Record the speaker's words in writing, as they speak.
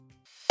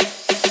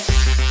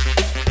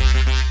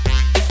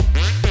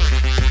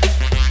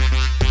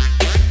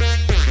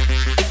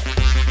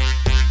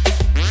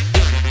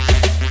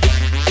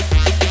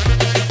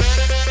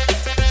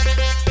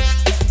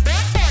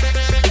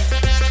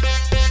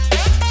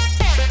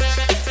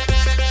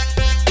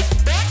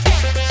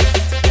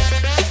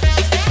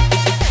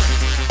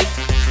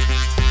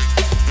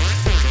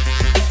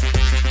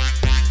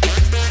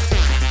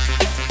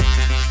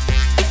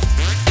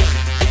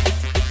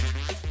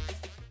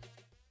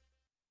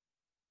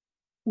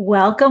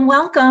Welcome,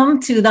 welcome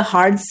to the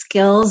Hard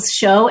Skills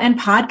Show and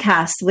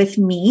Podcast with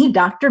me,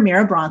 Dr.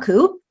 Mira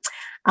Brancu.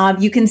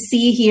 You can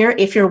see here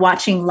if you're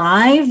watching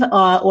live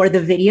or the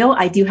video,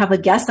 I do have a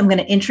guest. I'm going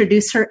to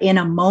introduce her in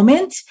a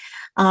moment.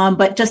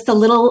 But just a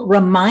little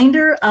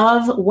reminder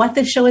of what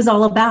the show is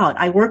all about.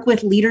 I work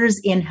with leaders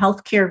in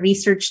healthcare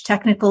research,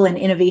 technical, and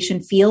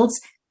innovation fields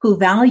who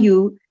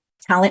value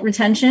talent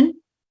retention,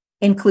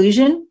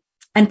 inclusion,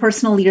 and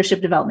personal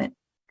leadership development.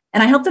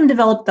 And I help them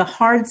develop the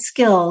hard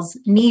skills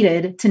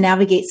needed to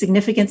navigate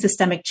significant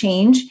systemic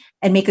change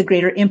and make a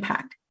greater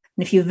impact.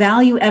 And if you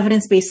value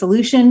evidence-based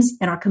solutions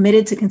and are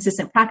committed to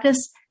consistent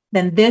practice,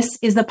 then this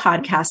is the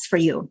podcast for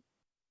you.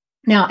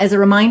 Now, as a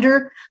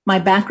reminder, my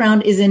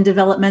background is in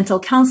developmental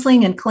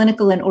counseling and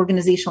clinical and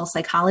organizational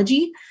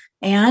psychology.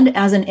 And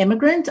as an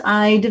immigrant,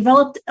 I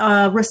developed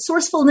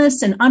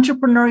resourcefulness and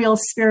entrepreneurial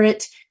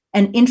spirit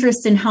and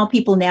interest in how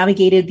people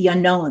navigated the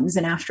unknowns.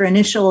 And after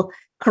initial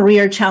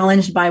career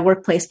challenged by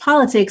workplace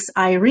politics,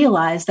 I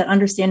realized that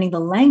understanding the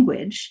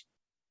language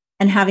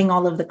and having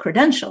all of the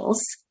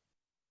credentials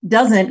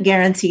doesn't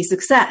guarantee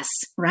success,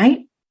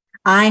 right?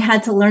 I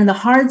had to learn the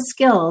hard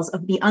skills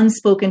of the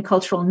unspoken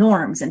cultural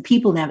norms and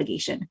people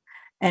navigation.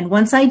 And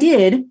once I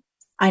did,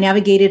 I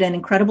navigated an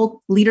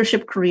incredible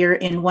leadership career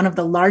in one of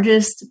the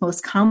largest,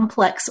 most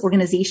complex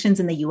organizations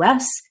in the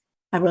US.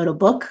 I wrote a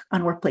book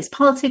on workplace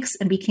politics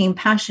and became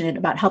passionate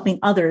about helping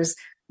others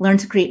learn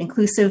to create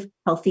inclusive,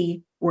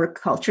 healthy work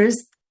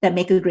cultures that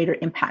make a greater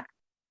impact.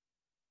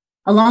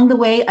 Along the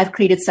way, I've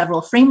created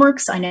several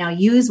frameworks I now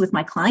use with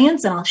my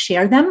clients, and I'll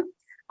share them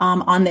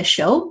on this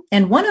show.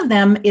 And one of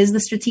them is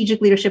the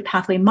Strategic Leadership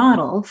Pathway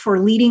Model for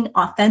leading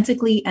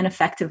authentically and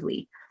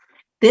effectively.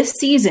 This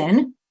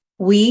season,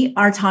 we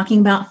are talking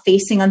about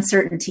facing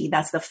uncertainty.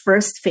 That's the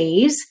first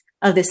phase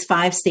of this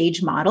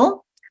 5-stage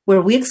model,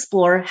 where we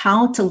explore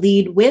how to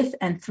lead with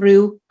and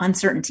through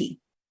uncertainty.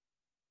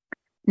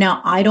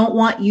 Now, I don't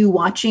want you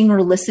watching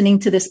or listening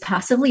to this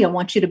passively. I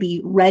want you to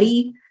be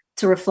ready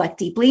to reflect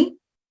deeply,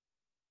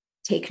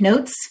 take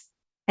notes,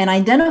 and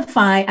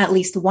identify at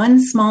least one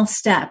small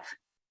step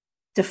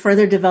to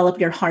further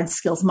develop your hard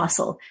skills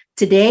muscle.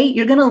 Today,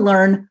 you're going to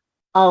learn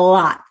a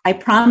lot. I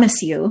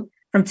promise you,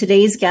 from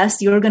today's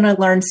guest, you're going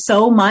to learn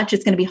so much.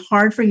 It's going to be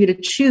hard for you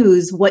to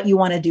choose what you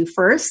want to do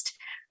first.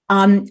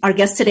 Our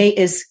guest today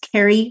is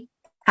Carrie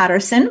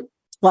Patterson.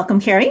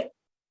 Welcome, Carrie.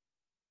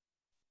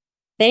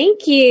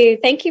 Thank you.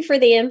 Thank you for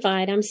the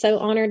invite. I'm so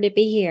honored to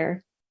be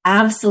here.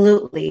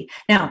 Absolutely.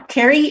 Now,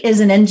 Carrie is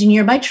an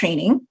engineer by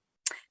training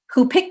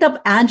who picked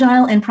up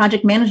agile and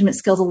project management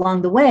skills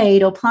along the way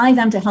to apply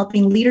them to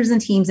helping leaders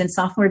and teams in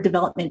software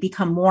development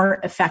become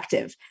more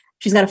effective.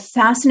 She's got a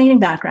fascinating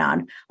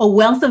background, a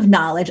wealth of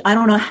knowledge. I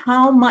don't know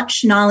how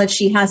much knowledge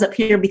she has up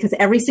here because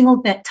every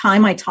single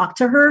time I talk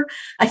to her,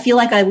 I feel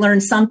like I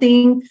learned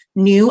something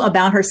new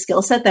about her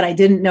skill set that I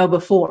didn't know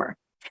before.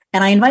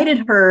 And I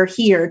invited her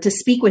here to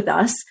speak with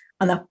us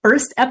on the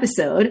first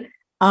episode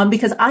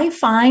because I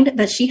find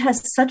that she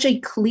has such a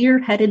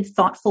clear-headed,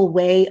 thoughtful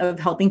way of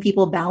helping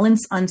people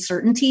balance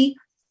uncertainty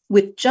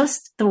with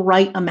just the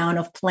right amount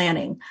of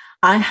planning.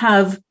 I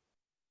have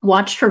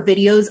watched her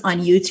videos on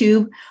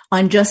YouTube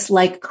on just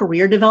like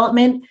career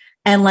development,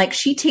 and like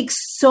she takes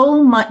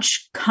so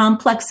much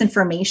complex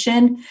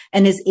information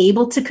and is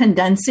able to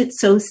condense it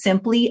so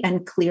simply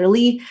and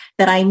clearly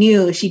that I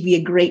knew she'd be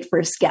a great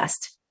first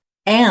guest.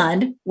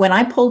 And when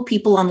I polled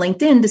people on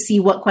LinkedIn to see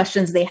what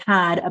questions they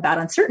had about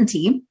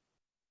uncertainty,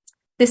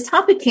 this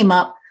topic came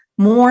up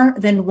more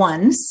than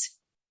once.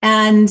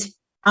 And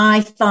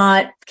I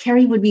thought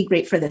Carrie would be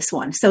great for this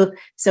one. So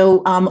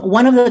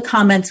one of the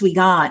comments we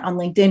got on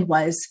LinkedIn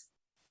was,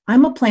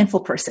 I'm a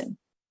planful person.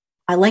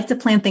 I like to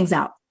plan things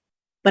out,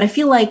 but I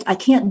feel like I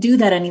can't do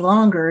that any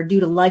longer due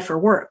to life or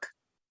work.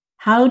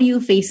 How do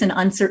you face an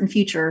uncertain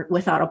future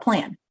without a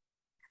plan?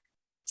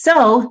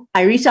 So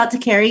I reached out to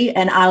Carrie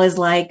and I was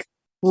like,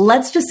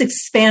 let's just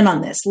expand on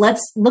this.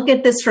 Let's look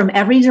at this from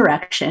every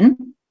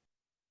direction.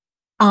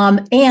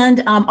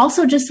 And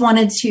also just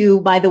wanted to,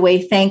 by the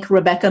way, thank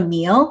Rebecca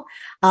Meal.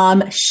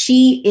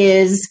 She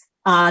is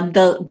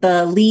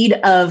the lead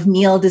of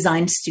Meal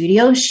Design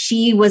Studio.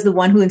 She was the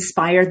one who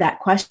inspired that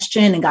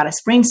question and got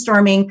us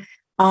brainstorming.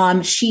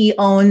 She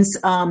owns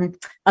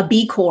a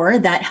B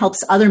Corp that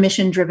helps other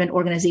mission-driven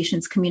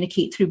organizations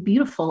communicate through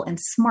beautiful and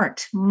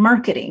smart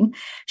marketing.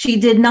 She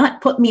did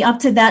not put me up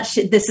to that.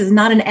 This is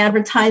not an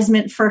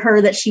advertisement for her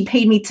that she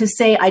paid me to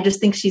say. I just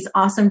think she's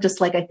awesome,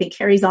 just like I think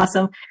Carrie's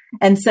awesome.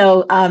 And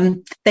so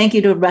thank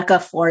you to Rebecca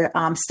for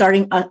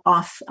starting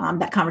off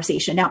that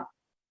conversation. Now,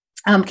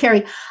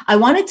 Carrie, I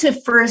wanted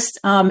to first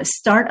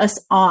start us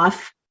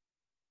off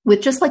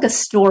with just like a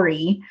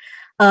story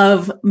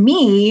of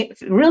me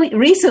really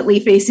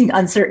recently facing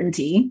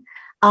uncertainty.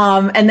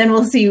 And then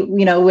we'll see,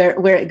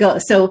 where it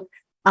goes. So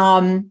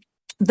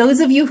those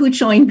of you who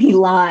joined me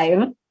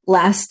live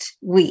last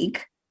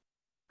week,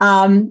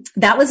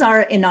 that was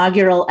our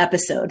inaugural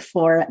episode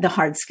for the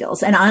hard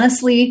skills. And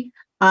honestly,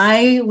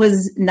 I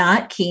was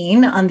not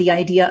keen on the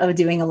idea of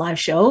doing a live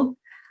show.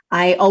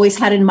 I always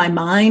had in my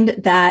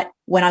mind that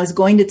when I was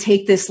going to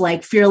take this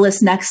like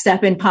fearless next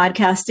step in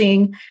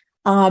podcasting,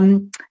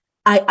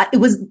 it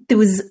was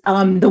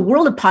the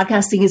world of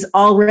podcasting is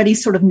already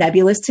sort of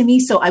nebulous to me.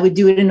 So I would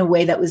do it in a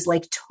way that was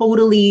like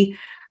totally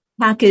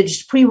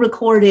packaged,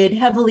 pre-recorded,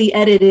 heavily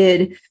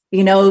edited,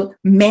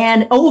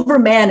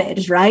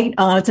 over-managed, right?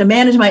 To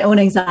manage my own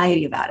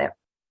anxiety about it.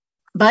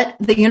 But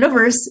the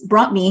universe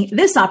brought me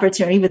this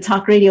opportunity with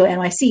Talk Radio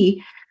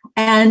NYC,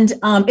 and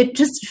it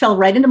just fell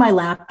right into my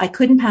lap. I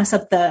couldn't pass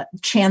up the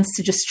chance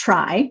to just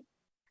try.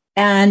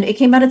 And it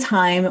came at a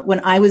time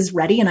when I was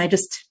ready, and I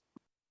just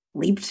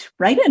leaped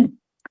right in.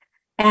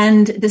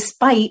 And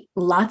despite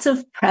lots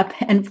of prep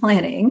and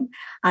planning,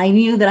 I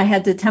knew that I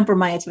had to temper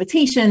my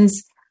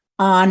expectations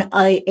on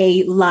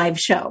a live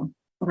show,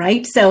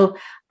 right? So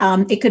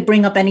it could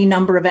bring up any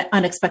number of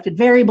unexpected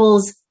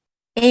variables,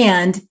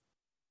 and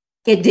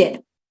it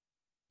did,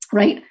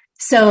 right?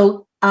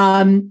 So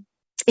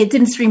it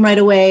didn't stream right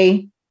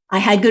away. I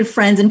had good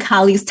friends and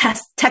colleagues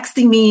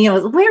texting me,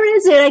 where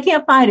is it? I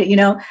can't find it,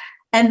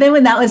 And then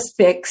when that was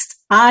fixed,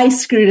 I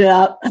screwed it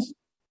up.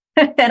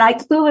 And I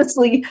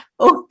cluelessly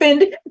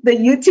opened the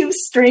YouTube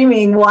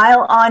streaming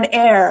while on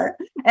air.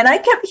 And I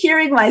kept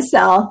hearing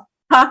myself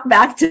talk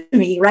back to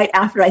me right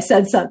after I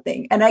said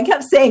something. And I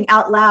kept saying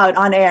out loud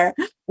on air,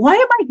 why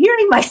am I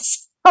hearing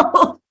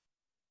myself?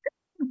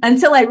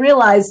 Until I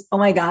realized, oh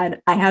my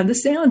God, I have the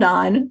sound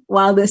on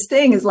while this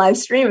thing is live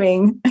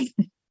streaming.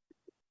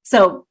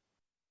 So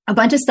a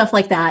bunch of stuff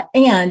like that.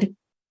 And,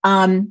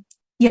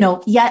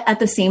 yet at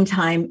the same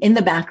time, in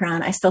the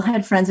background, I still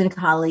had friends and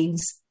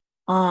colleagues.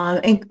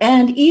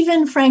 And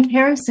even Frank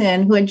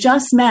Harrison, who had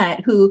just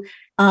met, who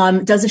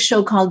does a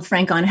show called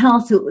Frank on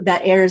Health,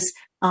 that airs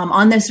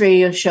on this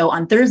radio show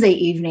on Thursday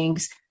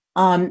evenings.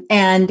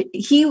 And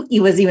he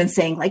was even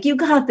saying, like, you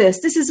got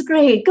this. This is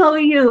great. Go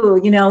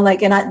you,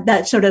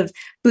 that sort of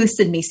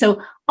boosted me.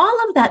 So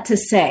all of that to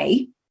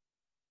say,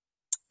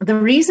 the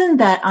reason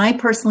that I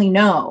personally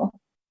know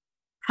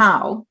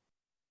how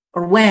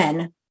or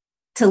when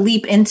to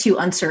leap into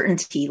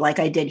uncertainty like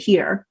I did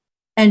here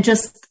and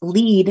just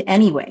lead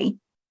anyway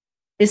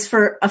is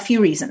for a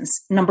few reasons.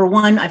 Number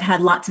one, I've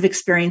had lots of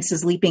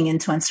experiences leaping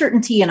into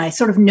uncertainty, and I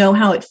sort of know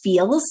how it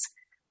feels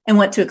and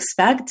what to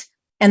expect,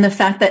 and the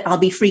fact that I'll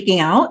be freaking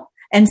out.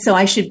 And so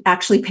I should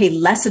actually pay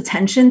less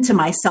attention to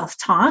my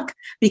self-talk,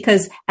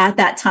 because at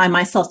that time,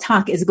 my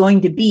self-talk is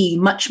going to be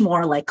much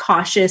more like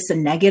cautious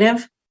and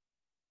negative.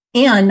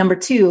 And number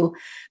two,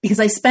 because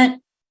I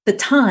spent the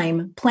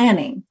time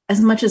planning as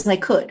much as I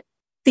could,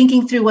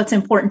 thinking through what's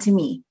important to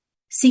me,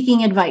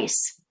 seeking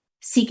advice,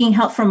 seeking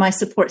help from my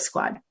support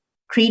squad,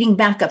 creating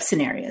backup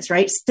scenarios,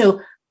 right?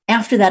 So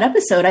after that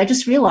episode, I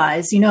just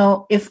realized,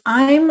 if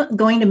I'm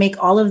going to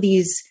make all of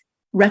these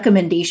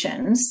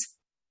recommendations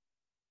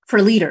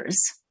for leaders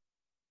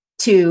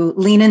to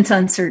lean into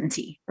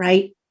uncertainty,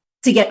 right?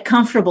 To get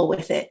comfortable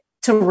with it,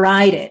 to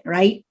ride it,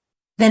 right?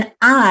 Then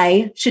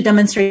I should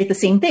demonstrate the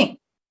same thing,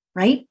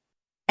 right?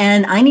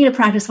 And I need to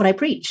practice what I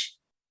preach.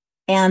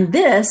 And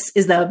this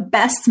is the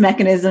best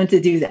mechanism to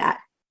do that.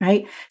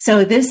 Right.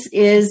 So this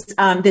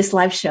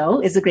live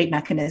show is a great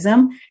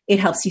mechanism. It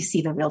helps you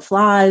see the real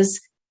flaws,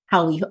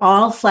 how we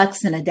all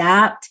flex and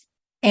adapt.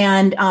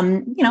 And,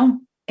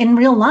 in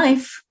real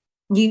life,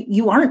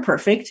 you aren't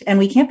perfect, and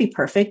we can't be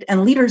perfect.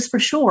 And leaders for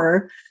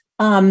sure,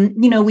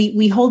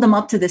 we hold them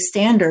up to this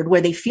standard where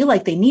they feel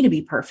like they need to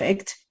be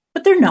perfect,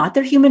 but they're not.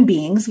 They're human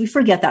beings. We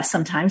forget that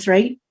sometimes.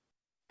 Right.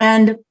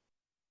 And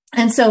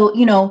so,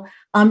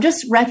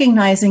 just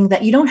recognizing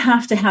that you don't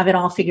have to have it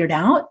all figured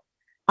out.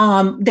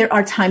 There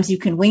are times you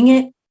can wing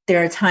it.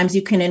 There are times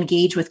you can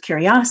engage with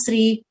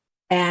curiosity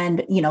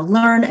and,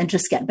 learn and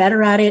just get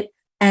better at it.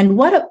 And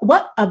what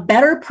a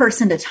better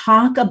person to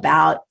talk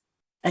about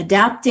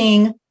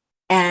adapting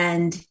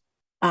and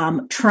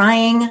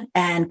trying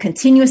and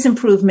continuous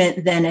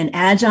improvement than an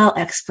agile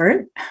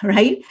expert,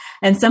 right?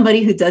 And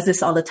somebody who does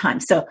this all the time.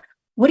 So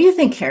what do you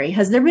think, Carrie?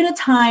 Has there been a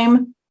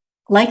time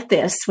like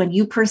this when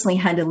you personally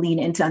had to lean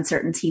into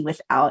uncertainty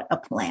without a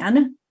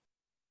plan?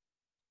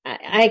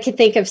 I could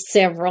think of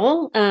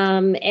several,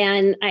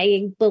 and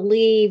I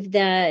believe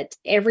that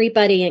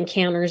everybody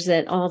encounters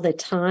it all the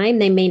time.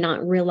 They may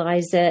not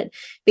realize it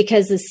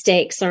because the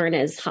stakes aren't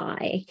as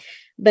high,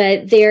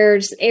 but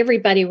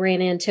everybody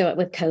ran into it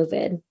with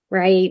COVID,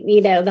 right?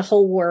 The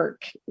whole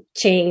work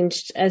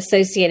changed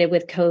associated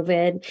with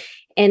COVID.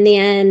 And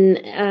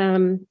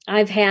then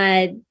I've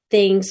had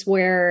things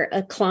where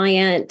a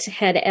client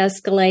had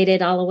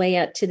escalated all the way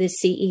up to the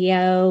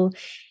CEO,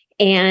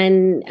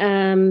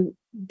 and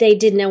they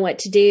didn't know what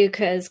to do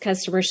because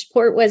customer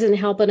support wasn't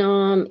helping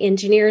them.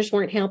 Engineers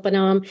weren't helping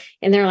them.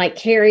 And they're like,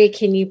 Carrie,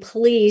 can you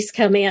please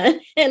come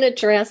in and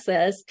address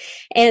this?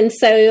 And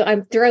so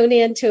I'm thrown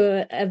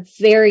into a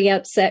very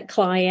upset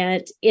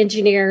client.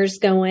 Engineers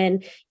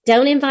going,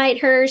 don't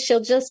invite her.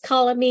 She'll just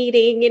call a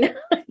meeting,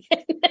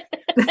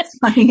 That's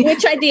funny.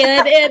 Which I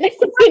did.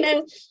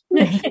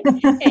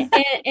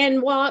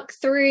 And walk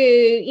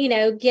through,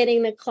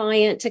 getting the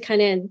client to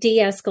kind of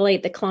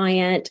de-escalate the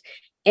client.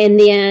 and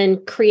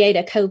then create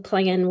a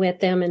co-plan with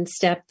them and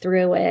step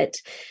through it.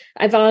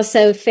 I've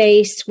also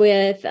faced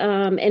with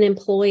an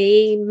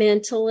employee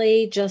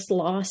mentally just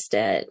lost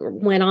it,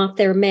 went off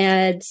their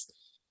meds,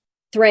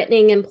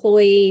 threatening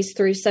employees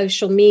through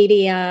social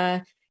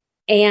media.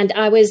 And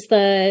I was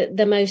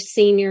the most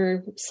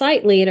senior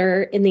site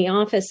leader in the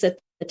office at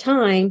the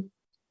time,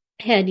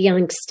 had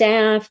young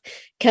staff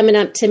coming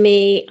up to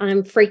me.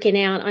 I'm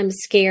freaking out. I'm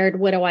scared.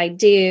 What do I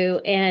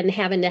do? And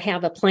having to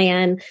have a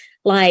plan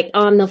like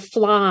on the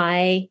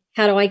fly.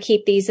 How do I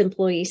keep these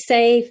employees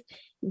safe,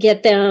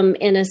 get them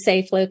in a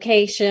safe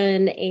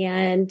location,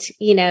 and,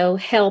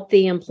 help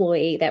the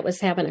employee that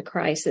was having a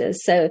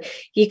crisis? So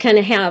you kind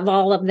of have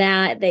all of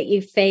that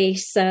you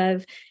face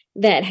of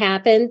that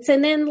happens.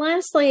 And then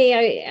lastly,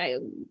 I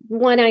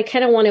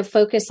kind of want to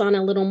focus on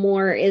a little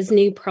more is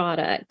new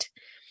product.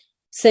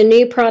 So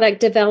new product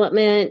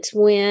development,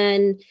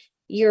 when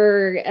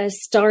you're a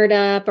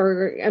startup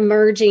or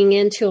emerging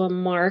into a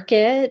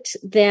market,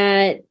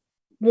 that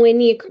when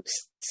you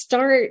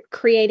start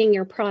creating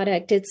your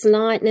product, it's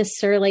not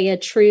necessarily a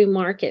true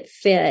market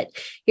fit.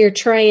 You're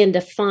trying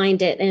to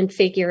find it and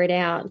figure it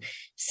out.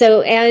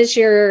 So as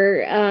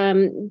you're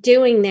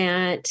doing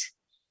that,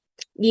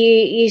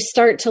 you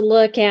start to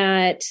look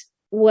at,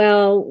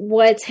 well,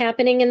 what's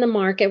happening in the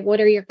market?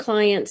 What are your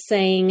clients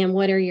saying? And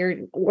what are your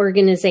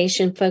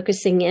organization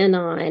focusing in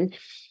on?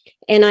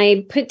 And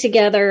I put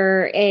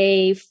together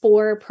a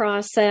 4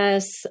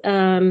 process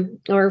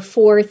or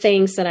 4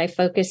 things that I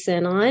focus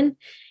in on.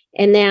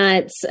 And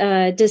that's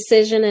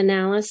decision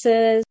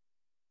analysis,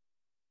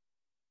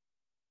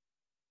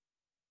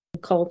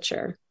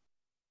 culture.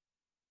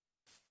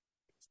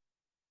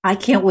 I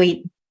can't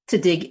wait to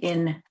dig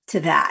into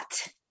that.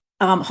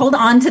 Hold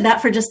on to that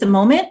for just a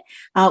moment.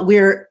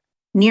 We're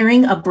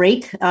nearing a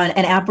break,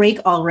 an ad break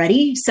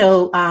already.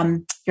 So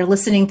you're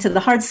listening to The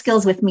Hard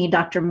Skills with me,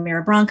 Dr.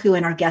 Mira Brancu,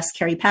 and our guest,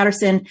 Carrie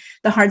Patterson.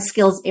 The Hard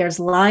Skills airs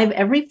live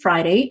every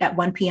Friday at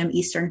 1 p.m.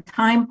 Eastern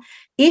Time.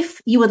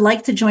 If you would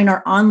like to join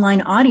our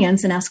online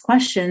audience and ask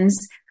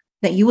questions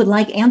that you would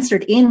like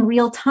answered in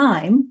real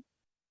time,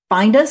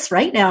 find us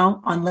right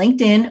now on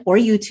LinkedIn or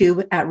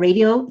YouTube at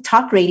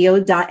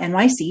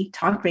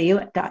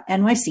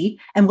talkradio.nyc,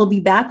 and we'll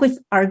be back with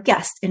our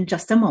guest in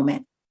just a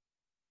moment.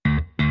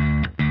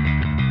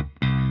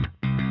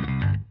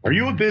 Are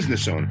you a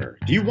business owner?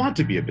 Do you want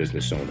to be a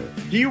business owner?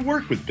 Do you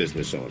work with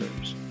business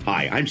owners?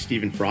 Hi, I'm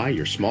Stephen Fry,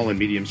 your small and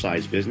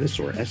medium-sized business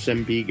or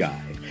SMB guy,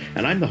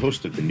 and I'm the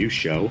host of the new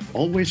show,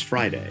 Always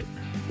Friday.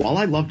 While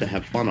I love to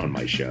have fun on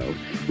my show,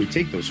 we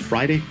take those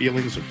Friday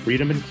feelings of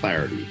freedom and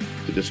clarity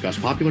to discuss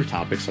popular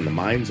topics on the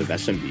minds of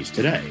SMBs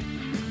today.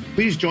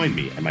 Please join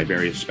me and my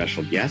various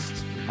special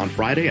guests on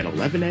Friday at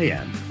 11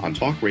 a.m. on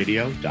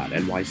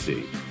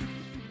talkradio.nyc.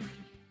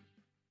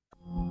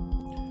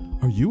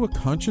 Are you a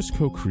conscious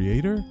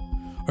co-creator?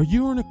 Are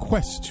you on a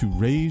quest to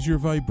raise your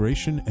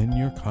vibration and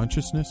your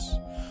consciousness?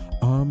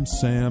 I'm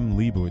Sam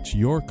Leibowitz,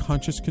 your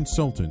conscious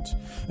consultant,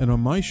 and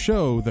on my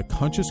show, The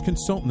Conscious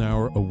Consultant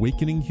Hour,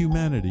 Awakening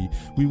Humanity,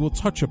 we will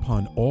touch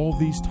upon all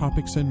these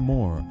topics and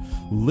more.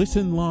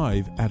 Listen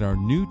live at our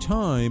new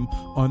time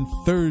on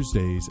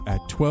Thursdays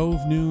at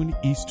 12 noon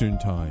Eastern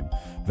Time.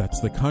 That's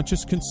The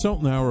Conscious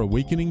Consultant Hour,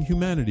 Awakening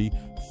Humanity,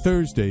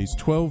 Thursdays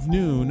 12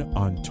 noon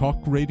on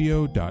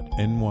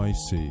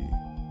talkradio.nyc.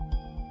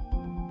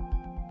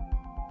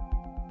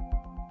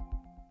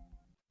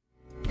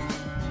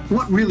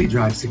 What really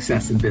drives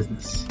success in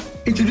business?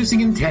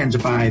 Introducing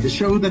Intangify, the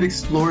show that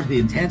explores the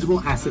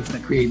intangible assets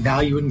that create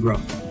value and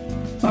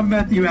growth. I'm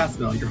Matthew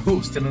Asbell, your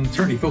host and an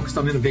attorney focused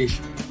on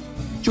innovation.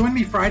 Join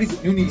me Fridays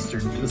at noon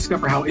Eastern to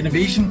discover how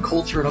innovation,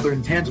 culture, and other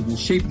intangibles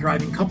shape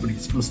thriving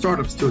companies from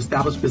startups to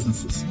established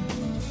businesses.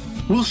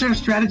 We'll share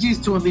strategies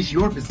to unleash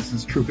your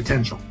business's true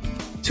potential.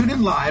 Tune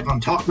in live on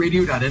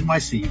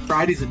talkradio.nyc,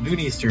 Fridays at noon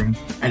Eastern,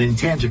 and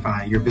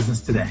Intangify your business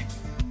today.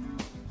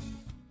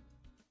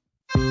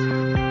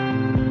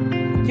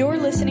 You're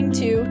listening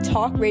to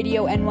Talk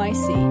Radio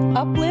NYC.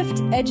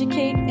 Uplift,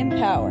 educate,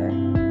 empower.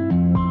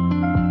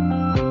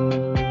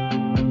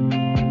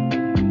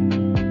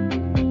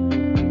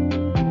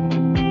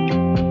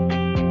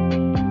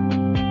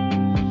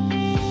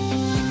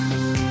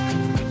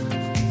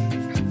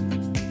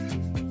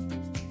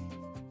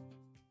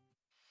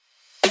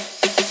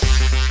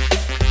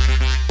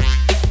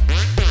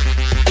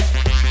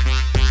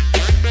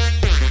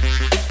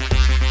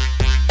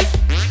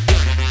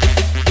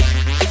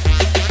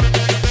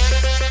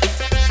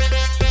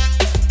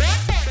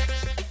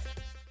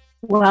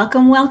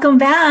 Welcome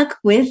back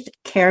with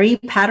Carrie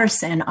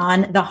Patterson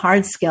on The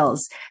Hard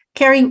Skills.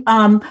 Carrie,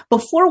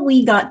 before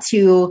we got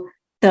to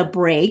the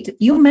break,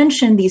 you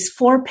mentioned these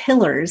 4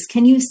 pillars.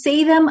 Can you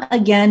say them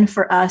again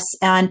for us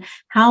and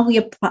how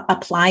we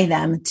apply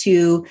them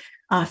to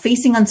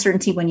facing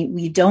uncertainty when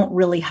we don't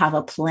really have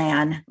a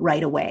plan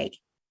right away?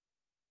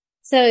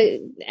 So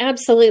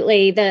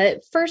absolutely.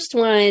 The first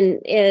one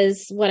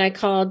is what I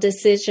call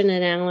decision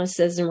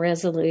analysis and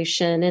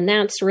resolution, and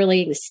that's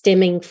really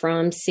stemming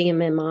from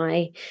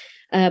CMMI.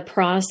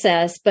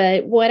 process.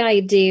 But what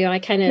I do, I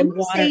kind of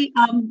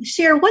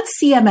share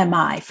what's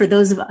CMMI for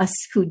those of us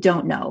who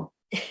don't know.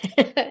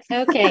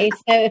 Okay,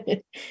 so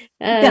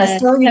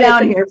slow me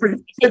down here for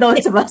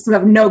those of us who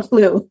have no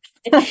clue.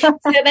 So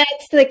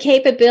that's the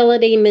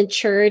capability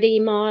maturity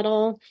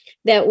model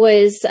that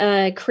was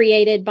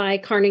created by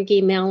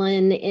Carnegie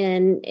Mellon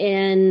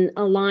in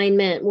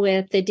alignment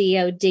with the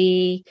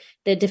DoD,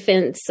 the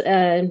Defense,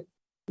 the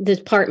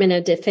Department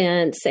of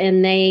Defense,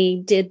 and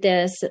they did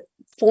this.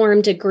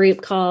 Formed a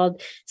group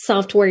called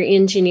Software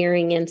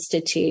Engineering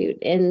Institute,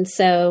 and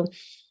so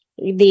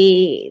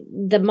the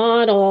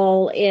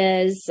model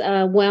is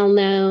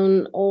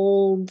well-known,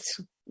 old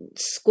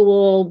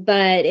school,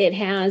 but it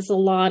has a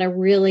lot of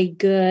really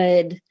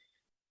good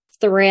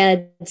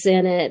threads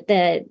in it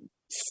that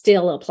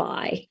still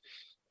apply.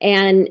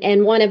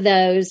 And one of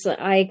those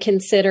I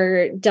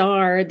consider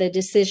DAR, the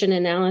decision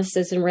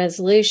analysis and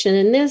resolution.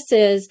 And this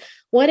is,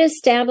 what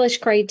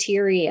established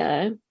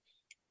criteria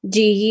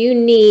do you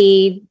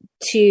need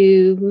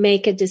to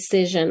make a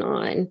decision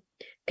on?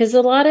 Because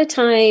a lot of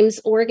times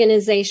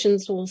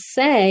organizations will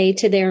say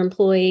to their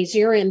employees,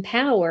 you're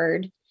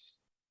empowered,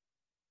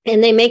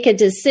 and they make a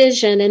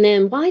decision, and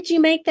then, why'd you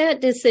make that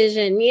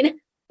decision?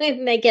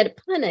 And they get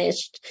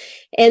punished.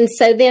 And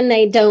so then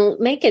they don't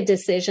make a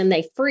decision,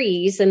 they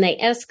freeze and they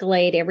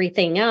escalate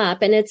everything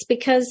up. And it's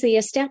because the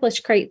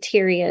established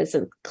criteria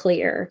isn't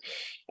clear.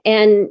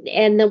 And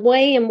the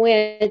way in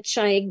which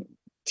I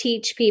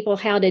teach people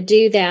how to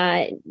do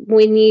that,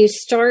 when you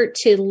start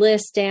to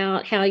list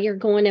out how you're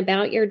going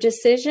about your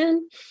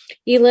decision,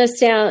 you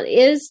list out,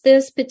 is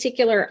this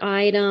particular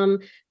item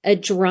a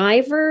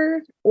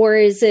driver or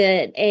is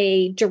it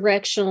a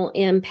directional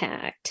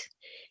impact?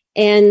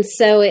 And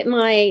so it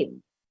might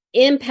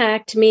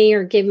impact me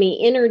or give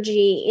me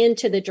energy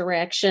into the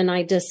direction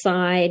I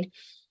decide,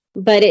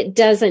 but it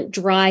doesn't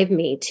drive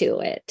me to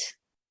it.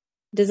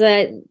 Does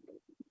that?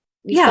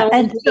 Yeah.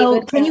 And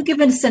so can you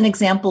give us an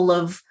example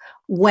of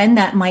when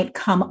that might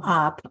come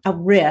up, a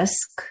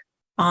risk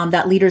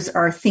that leaders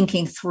are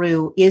thinking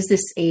through? Is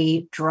this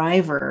a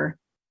driver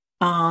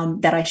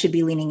that I should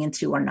be leaning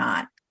into or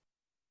not?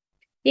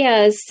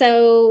 Yeah.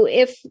 So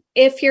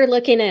if you're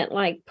looking at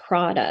like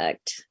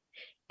product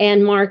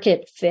and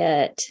market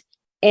fit,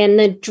 and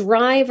the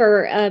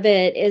driver of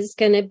it is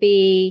going to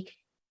be,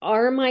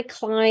 are my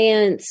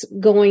clients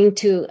going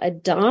to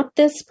adopt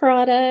this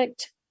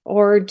product,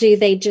 or do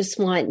they just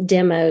want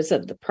demos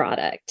of the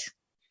product?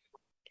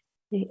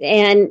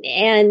 And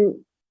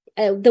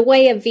the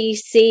way a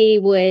VC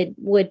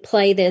would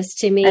play this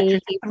to me.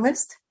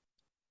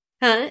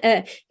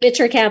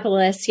 Venture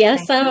capitalist.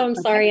 Yes. Oh, I'm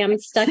sorry. I'm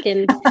stuck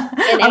in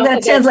I'm going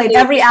to translate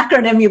every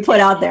acronym you put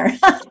out there.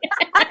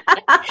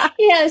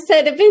 Yeah.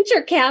 So the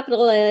venture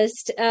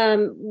capitalist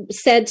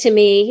said to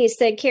me, he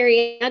said,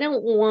 Carrie, I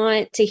don't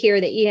want to hear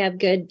that you have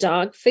good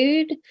dog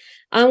food.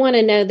 I want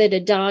to know that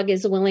a dog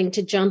is willing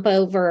to jump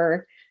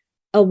over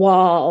a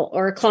wall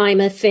or climb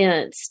a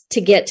fence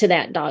to get to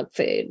that dog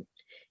food.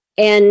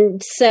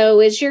 And so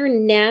as you're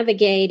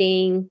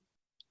navigating,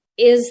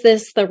 is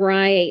this the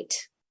right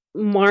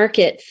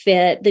market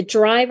fit? The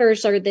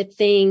drivers are the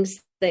things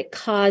that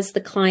cause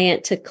the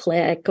client to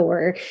click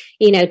or,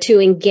 to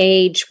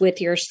engage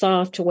with your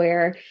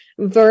software,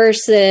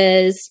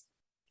 versus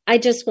I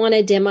just want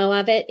a demo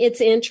of it.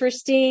 It's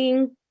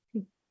interesting,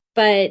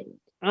 but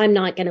I'm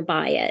not going to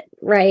buy it.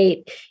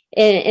 Right.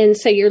 And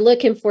so you're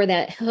looking for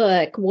that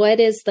hook. What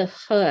is the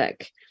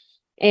hook?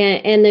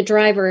 And the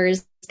driver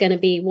is going to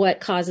be what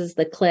causes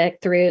the click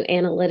through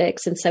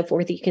analytics and so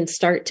forth. You can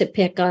start to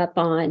pick up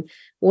on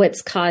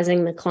what's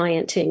causing the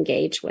client to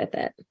engage with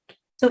it.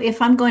 So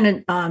if I'm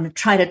going to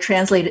try to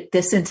translate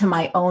this into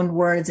my own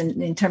words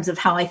and in terms of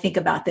how I think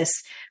about this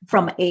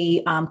from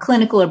a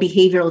clinical or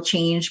behavioral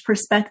change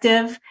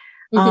perspective,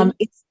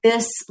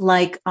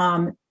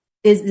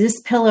 is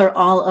this pillar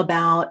all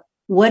about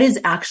what is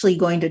actually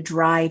going to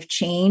drive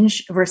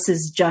change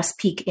versus just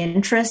peak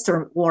interest,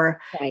 or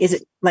right. Is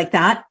it like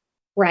that?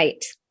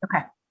 Right.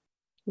 Okay.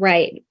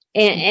 Right.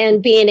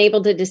 And being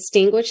able to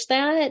distinguish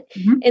that.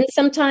 Mm-hmm. And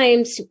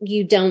sometimes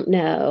you don't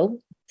know.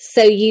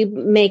 So you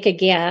make a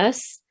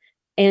guess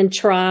and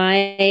try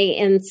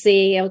and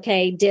see,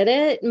 okay, did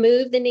it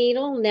move the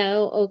needle?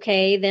 No.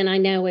 Okay. Then I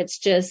know it's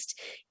just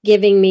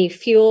giving me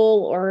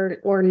fuel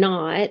or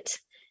not.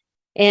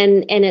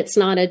 And it's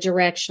not a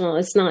directional,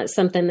 it's not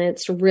something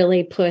that's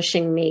really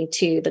pushing me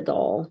to the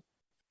goal.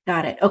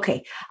 Got it.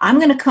 Okay. I'm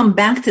going to come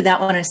back to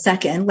that one in a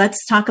second.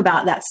 Let's talk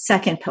about that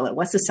second pillar.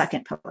 What's the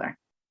second pillar?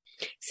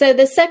 So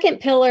the second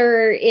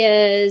pillar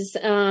is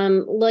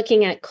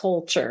looking at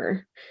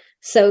culture.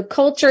 So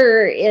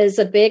culture is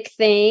a big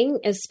thing,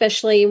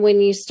 especially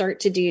when you start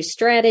to do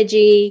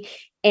strategy.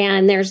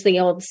 And there's the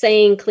old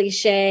saying,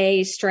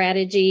 cliche,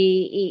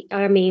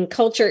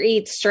 culture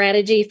eats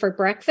strategy for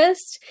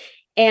breakfast.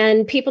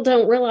 And people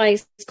don't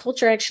realize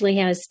culture actually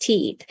has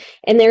teeth.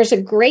 And there's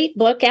a great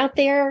book out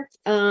there.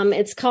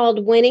 It's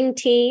called Winning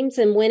Teams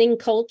and Winning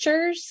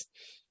Cultures.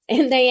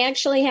 And they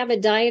actually have a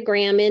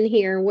diagram in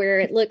here where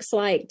it looks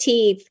like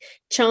teeth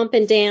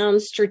chomping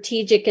down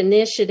strategic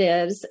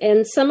initiatives.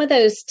 And some of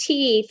those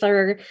teeth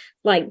are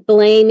like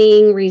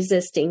blaming,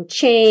 resisting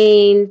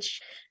change,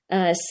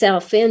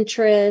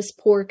 self-interest,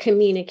 poor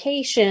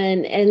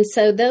communication. And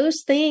so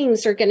those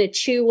things are going to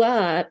chew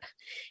up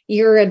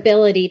your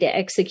ability to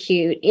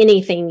execute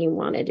anything you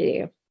want to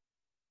do.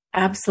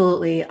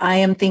 Absolutely. I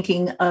am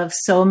thinking of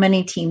so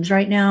many teams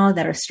right now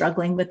that are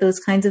struggling with those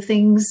kinds of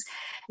things.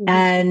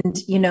 And,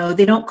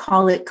 they don't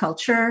call it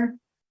culture,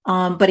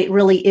 but it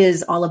really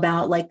is all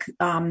about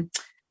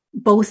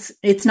both.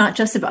 It's not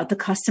just about the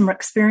customer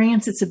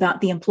experience. It's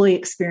about the employee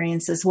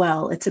experience as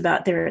well. It's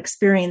about their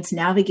experience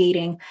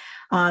navigating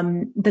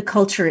the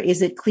culture.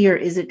 Is it clear?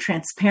 Is it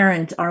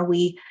transparent? Are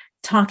we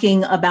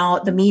talking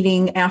about the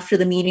meeting, after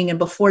the meeting, and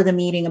before the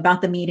meeting,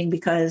 about the meeting?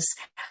 Because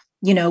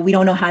we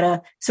don't know how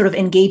to sort of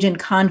engage in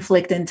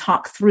conflict and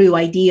talk through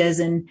ideas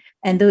and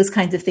those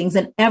kinds of things.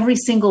 And every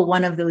single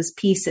one of those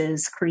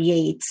pieces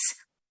creates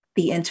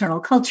the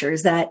internal culture.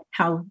 Is that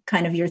how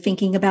kind of you're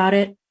thinking about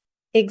it?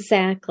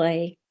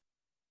 Exactly.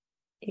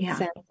 Yeah.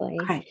 Exactly.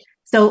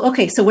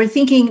 Okay. So we're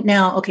thinking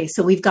now,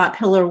 so we've got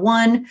pillar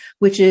 1,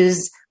 which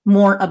is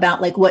more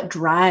about like what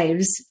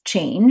drives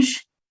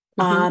change.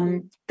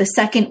 The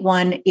second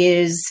one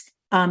is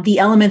the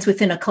elements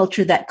within a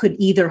culture that could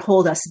either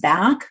hold us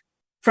back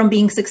from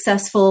being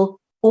successful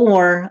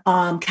or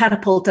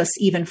catapult us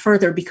even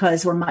further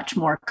because we're much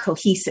more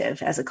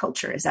cohesive as a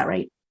culture. Is that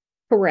right?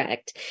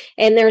 Correct.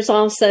 And there's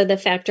also the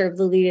factor of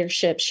the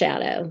leadership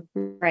shadow,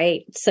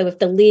 right? So if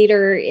the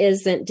leader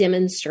isn't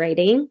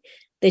demonstrating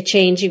the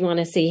change you want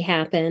to see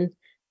happen,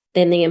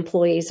 then the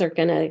employees are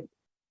going to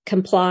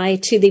comply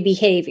to the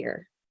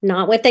behavior,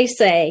 not what they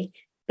say,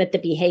 but the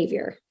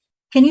behavior.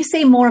 Can you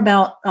say more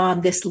about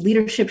this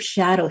leadership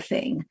shadow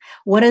thing?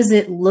 What does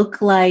it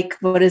look like?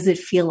 What does it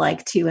feel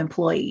like to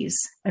employees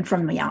and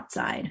from the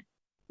outside?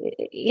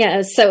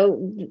 Yeah.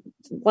 So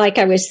like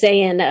I was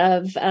saying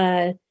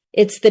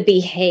it's the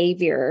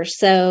behavior.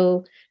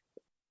 So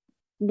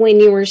when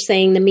you were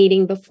saying the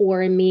meeting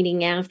before and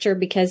meeting after,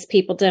 because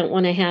people don't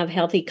want to have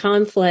healthy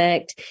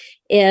conflict,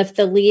 if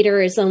the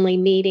leader is only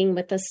meeting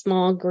with a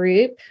small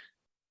group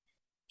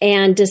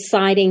and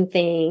deciding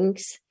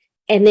things,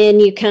 and then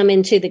you come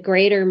into the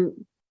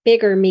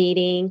bigger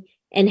meeting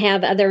and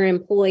have other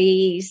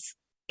employees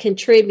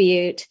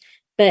contribute,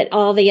 but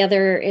all the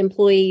other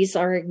employees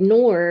are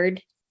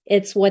ignored,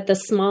 it's what the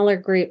smaller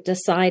group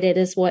decided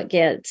is what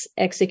gets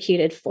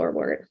executed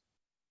forward.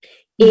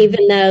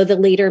 Even though the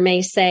leader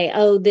may say,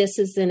 oh, this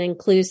is an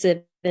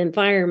inclusive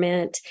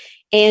environment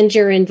and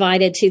you're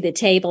invited to the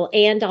table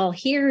and I'll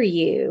hear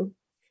you,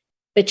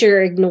 but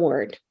you're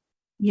ignored.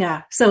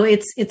 Yeah. So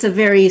it's a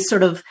very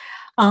sort of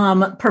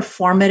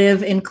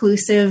performative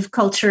inclusive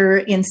culture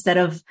instead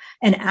of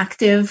an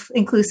active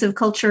inclusive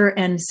culture.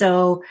 And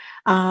so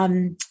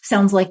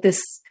sounds like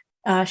this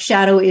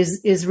shadow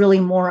is really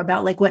more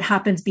about like what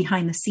happens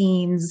behind the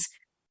scenes,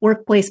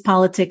 workplace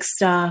politics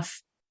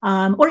stuff.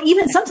 Or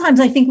even sometimes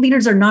I think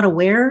leaders are not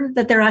aware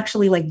that they're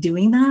actually like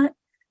doing that.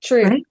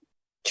 True. Right?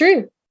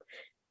 True.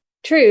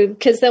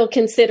 Because they'll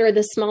consider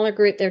the smaller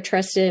group their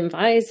trusted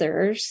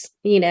advisors,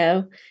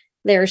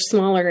 their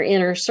smaller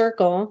inner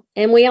circle,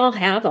 and we all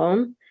have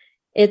them.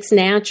 It's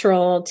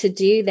natural to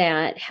do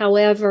that.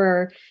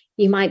 However,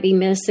 you might be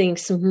missing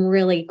some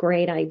really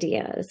great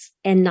ideas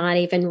and not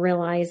even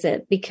realize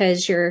it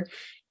because you're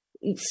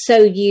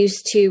so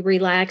used to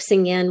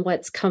relaxing in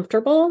what's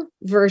comfortable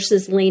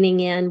versus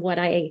leaning in what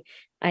I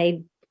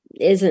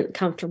isn't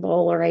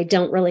comfortable or I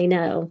don't really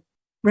know.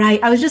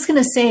 Right. I was just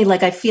going to say,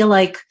 like, I feel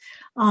like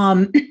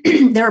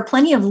there are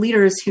plenty of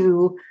leaders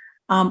who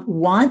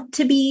want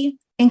to be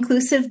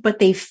inclusive, but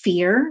they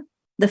fear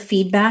the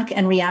feedback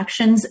and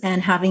reactions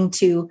and having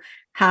to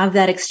have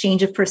that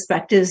exchange of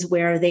perspectives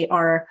where they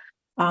are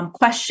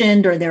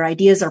questioned or their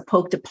ideas are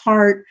poked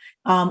apart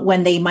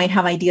when they might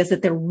have ideas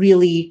that they're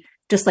really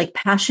just like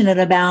passionate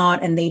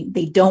about and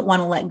they don't want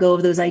to let go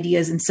of those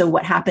ideas. And so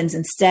what happens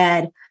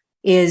instead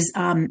is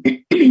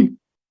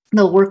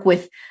they'll work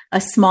with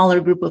a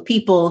smaller group of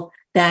people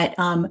that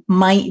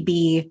might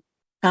be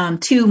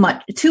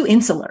too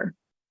insular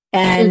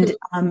and,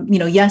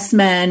 yes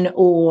men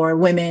or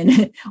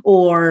women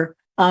or,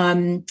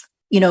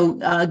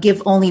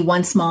 give only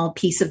one small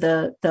piece of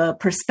the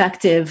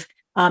perspective.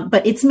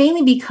 But it's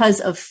mainly because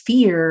of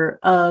fear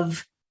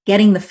of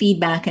getting the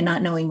feedback and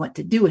not knowing what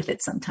to do with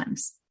it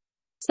sometimes.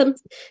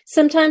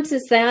 Sometimes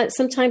it's that,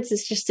 sometimes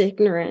it's just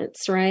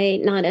ignorance, right?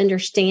 Not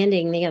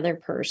understanding the other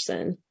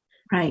person.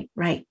 Right.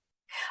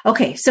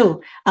 Okay.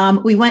 So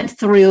we went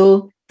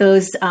through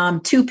those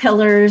two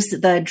pillars,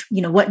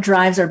 what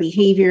drives our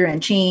behavior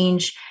and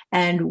change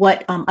and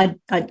what,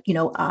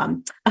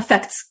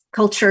 affects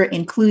culture,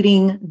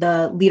 including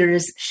the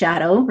leader's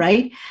shadow,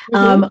 right?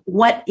 Mm-hmm.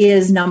 What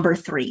is number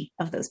 3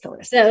 of those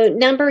pillars? So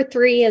number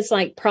 3 is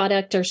like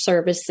product or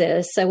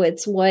services. So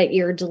it's what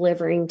you're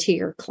delivering to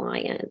your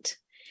client.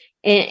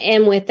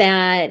 And with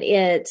that,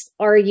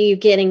 are you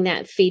getting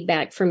that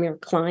feedback from your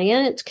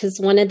client? Because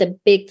one of the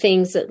big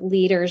things that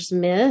leaders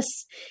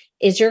miss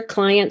is your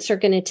clients are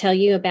going to tell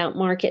you about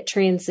market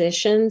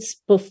transitions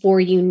before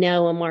you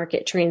know a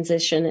market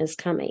transition is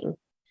coming.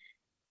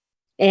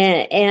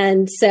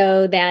 And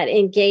so that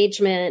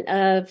engagement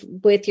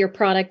with your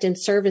product and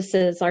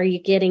services, are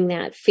you getting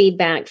that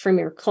feedback from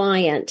your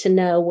client to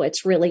know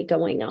what's really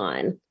going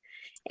on?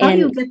 How do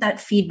you get that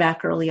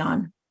feedback early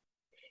on?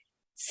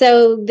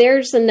 So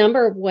there's a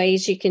number of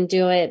ways you can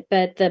do it,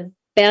 but the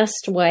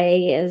best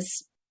way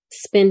is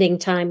spending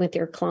time with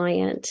your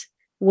client,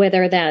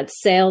 whether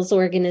that's sales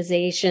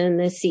organization,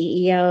 the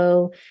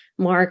CEO,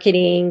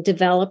 marketing,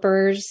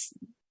 developers.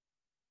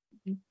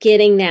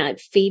 Getting that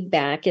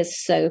feedback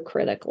is so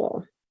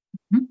critical.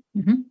 Mm-hmm.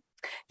 Mm-hmm.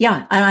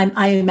 Yeah,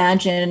 I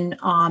imagine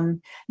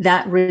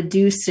that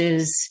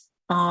reduces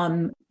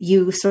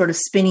you sort of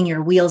spinning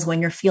your wheels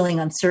when you're feeling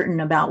uncertain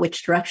about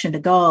which direction to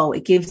go.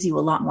 It gives you a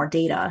lot more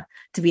data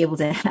to be able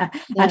to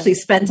actually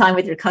spend time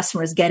with your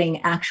customers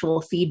getting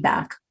actual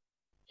feedback.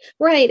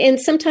 Right. And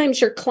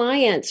sometimes your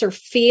clients are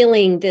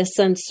feeling this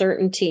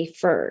uncertainty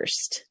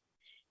first.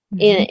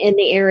 In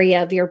the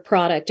area of your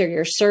product or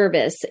your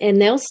service.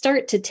 And they'll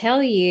start to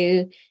tell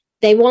you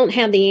they won't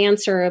have the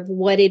answer of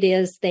what it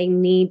is they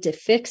need to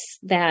fix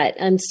that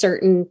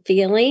uncertain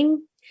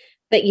feeling,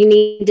 but you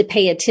need to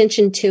pay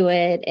attention to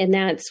it. And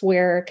that's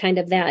where kind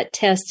of that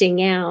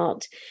testing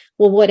out,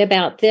 well, what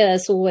about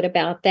this? Well, what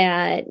about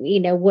that?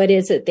 What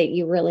is it that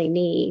you really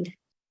need?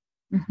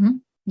 Mm-hmm.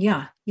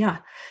 Yeah. Yeah.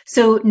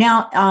 So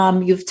now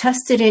you've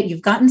tested it,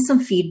 you've gotten some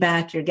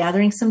feedback, you're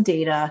gathering some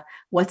data.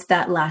 What's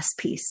that last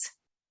piece?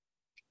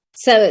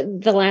 So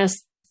the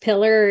last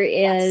pillar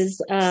is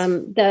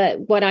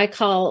what I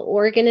call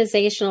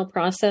organizational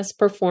process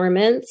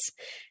performance.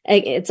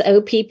 It's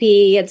OPP.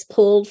 It's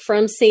pulled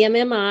from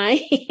CMMI,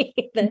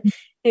 the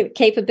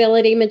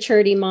capability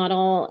maturity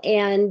model.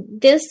 And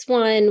this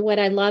one, what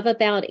I love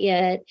about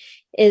it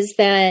is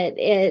that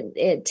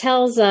it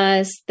tells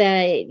us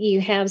that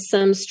you have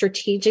some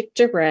strategic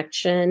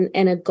direction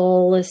and a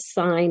goal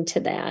assigned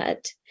to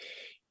that.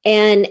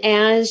 And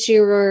as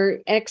you're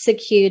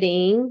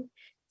executing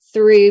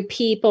through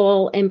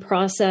people and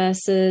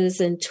processes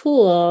and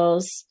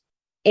tools,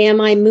 am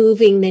I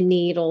moving the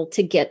needle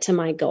to get to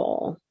my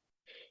goal?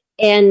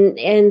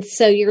 And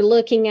so you're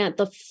looking at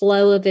the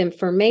flow of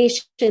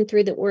information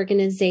through the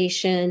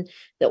organization's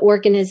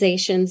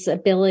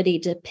ability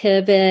to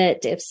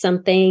pivot. If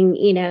something,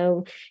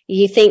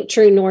 you think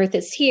true north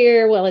is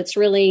here, well, it's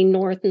really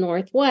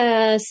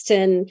northwest,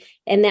 and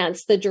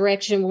that's the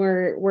direction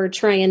we're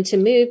trying to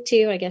move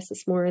to. I guess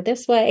it's more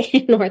this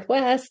way,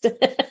 northwest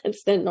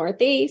instead of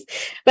northeast.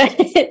 But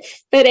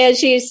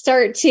as you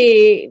start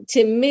to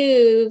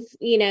move,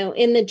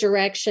 in the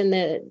direction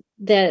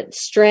that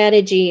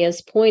strategy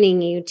is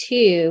pointing you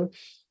to,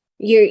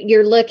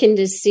 you're looking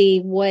to see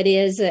what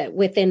is it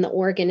within the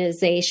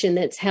organization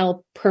that's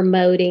help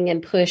promoting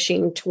and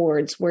pushing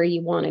towards where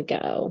you want to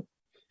go.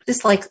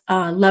 Just like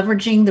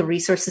leveraging the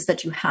resources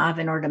that you have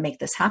in order to make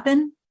this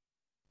happen?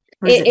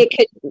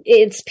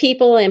 It's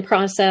people and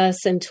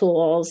process and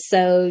tools.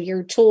 So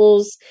your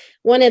tools,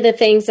 one of the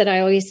things that I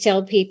always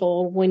tell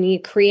people when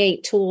you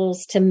create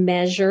tools to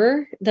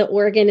measure the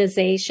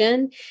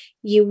organization,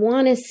 you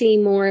want to see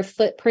more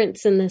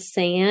footprints in the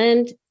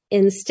sand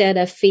instead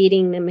of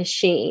feeding the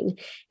machine.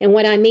 And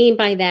what I mean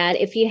by that,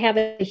 if you have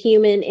a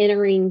human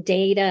entering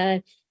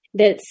data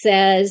that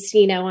says,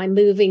 I'm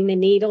moving the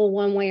needle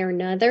one way or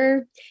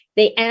another,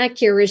 the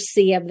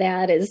accuracy of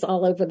that is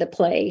all over the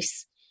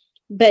place.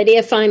 But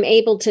if I'm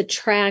able to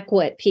track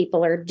what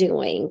people are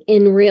doing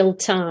in real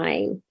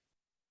time,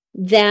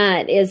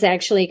 that is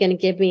actually going to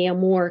give me a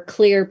more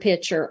clear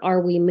picture. Are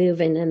we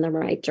moving in the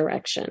right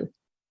direction?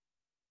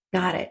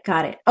 Got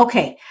it.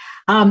 Okay.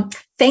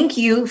 Thank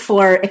you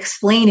for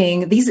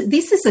explaining these.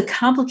 This is a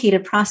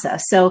complicated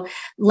process. So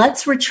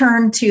let's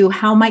return to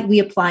how might we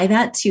apply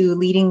that to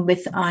leading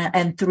with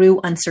and through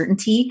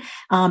uncertainty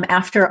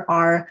after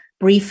our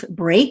brief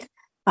break.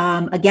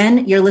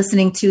 Again, you're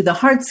listening to The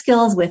Hard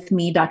Skills with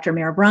me, Dr.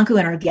 Mara Branco,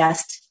 and our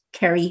guest,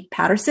 Carrie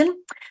Patterson.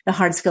 The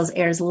Hard Skills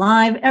airs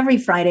live every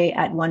Friday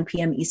at 1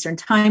 p.m. Eastern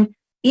Time.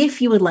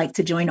 If you would like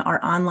to join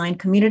our online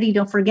community,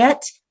 don't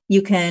forget,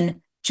 you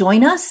can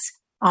join us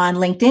on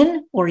LinkedIn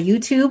or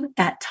YouTube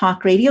at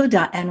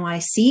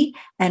talkradio.nyc,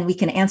 and we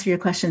can answer your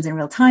questions in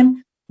real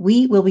time.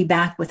 We will be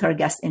back with our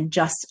guest in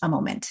just a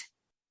moment.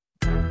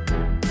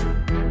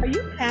 Are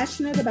you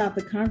passionate about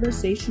the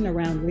conversation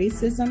around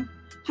racism?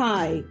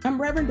 Hi,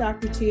 I'm Reverend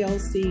Dr.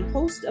 TLC,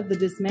 host of the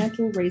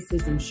Dismantle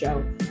Racism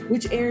Show,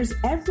 which airs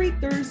every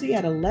Thursday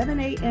at 11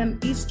 a.m.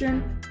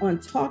 Eastern on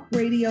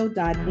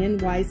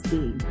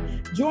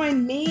talkradio.nyc.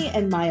 Join me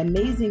and my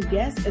amazing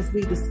guests as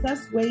we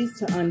discuss ways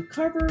to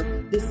uncover,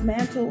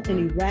 dismantle,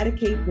 and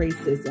eradicate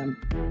racism.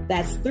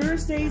 That's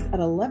Thursdays at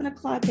 11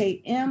 o'clock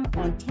a.m.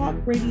 on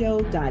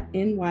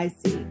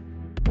talkradio.nyc.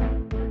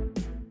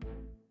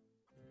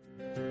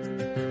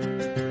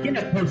 In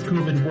a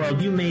post-COVID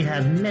world, you may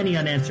have many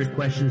unanswered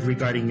questions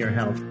regarding your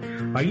health.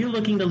 Are you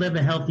looking to live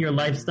a healthier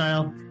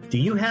lifestyle? Do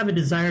you have a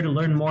desire to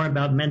learn more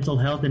about mental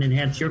health and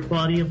enhance your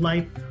quality of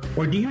life?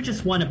 Or do you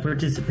just want to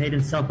participate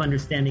in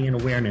self-understanding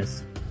and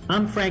awareness?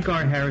 I'm Frank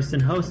R.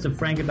 Harrison, host of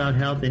Frank About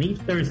Health, and each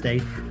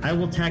Thursday I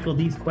will tackle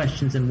these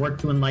questions and work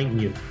to enlighten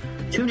you.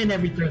 Tune in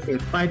every Thursday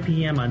at 5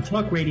 p.m. on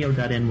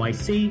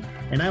talkradio.nyc,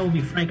 and I will be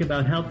frank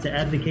about health to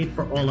advocate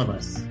for all of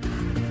us.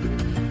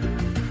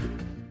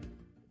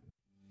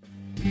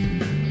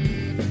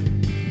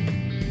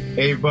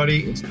 Hey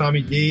everybody, it's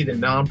Tommy D, the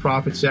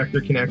Nonprofit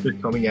Sector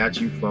Connector, coming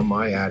at you from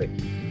my attic.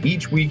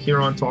 Each week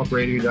here on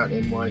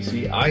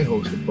talkradio.nyc, I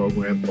host the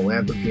program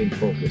Philanthropy in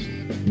Focus.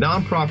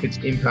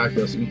 Nonprofits impact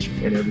us each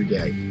and every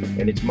day,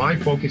 and it's my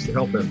focus to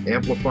help them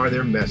amplify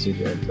their message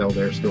and tell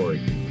their story.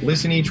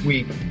 Listen each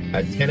week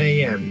at 10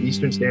 a.m.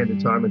 Eastern Standard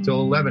Time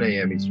until 11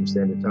 a.m. Eastern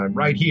Standard Time,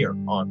 right here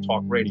on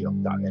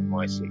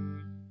talkradio.nyc.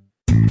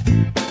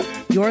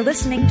 You're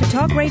listening to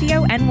Talk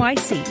Radio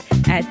NYC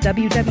at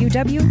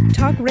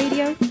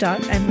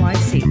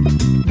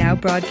www.talkradio.nyc. Now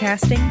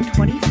broadcasting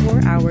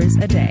 24 hours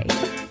a day.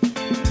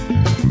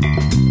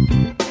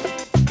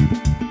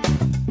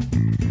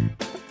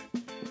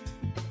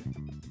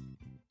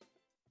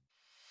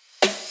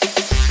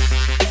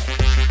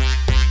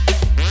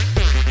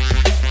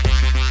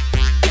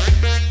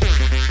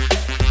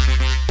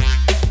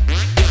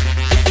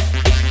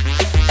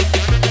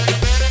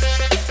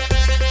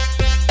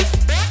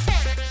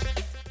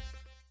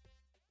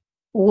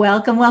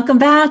 Welcome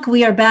back.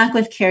 We are back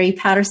with Carrie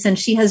Patterson.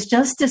 She has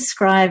just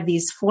described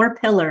these 4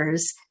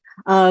 pillars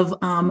of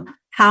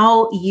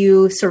how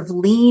you sort of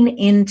lean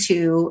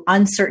into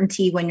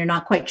uncertainty when you're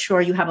not quite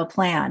sure you have a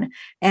plan.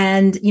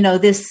 And,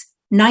 this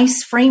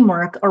nice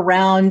framework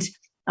around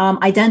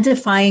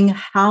identifying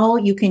how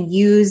you can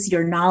use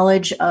your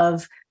knowledge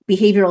of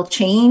behavioral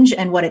change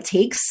and what it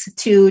takes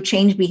to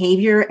change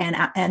behavior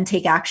and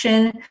take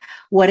action,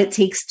 what it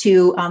takes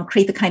to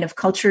create the kind of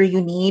culture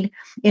you need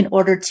in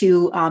order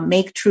to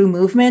make true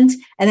movement,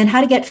 and then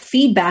how to get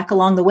feedback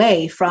along the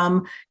way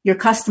from your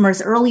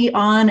customers early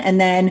on,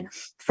 and then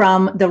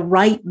from the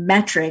right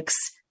metrics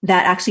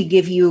that actually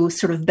give you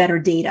sort of better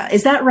data.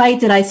 Is that right?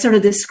 Did I sort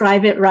of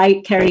describe it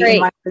right, Carrie?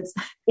 Great.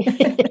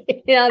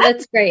 Yeah,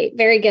 that's great.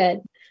 Very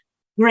good.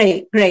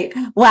 Great.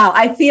 Wow.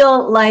 I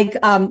feel like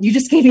you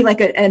just gave me like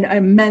an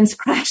immense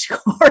crash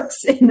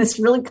course in this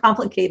really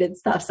complicated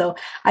stuff. So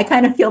I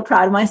kind of feel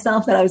proud of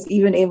myself that I was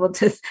even able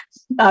to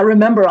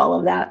remember all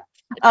of that.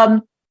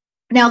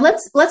 Now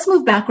let's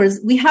move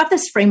backwards. We have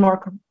this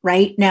framework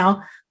right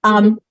now.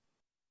 Given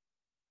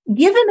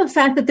the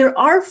fact that there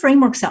are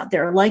frameworks out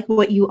there like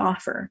what you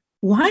offer,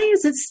 why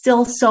is it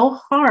still so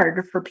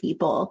hard for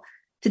people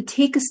to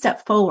take a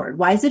step forward?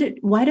 Why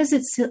does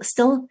it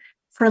still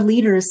for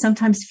leaders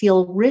sometimes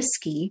feel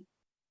risky,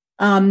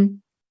 even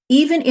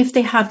if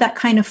they have that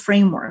kind of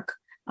framework?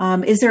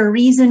 Is there a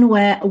reason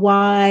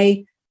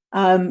why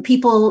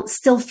people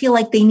still feel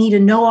like they need to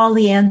know all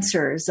the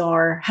answers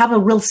or have a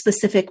real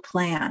specific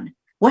plan?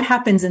 What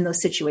happens in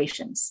those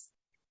situations?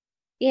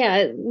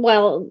 Yeah,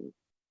 well,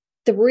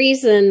 the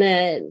reason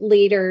that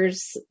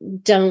leaders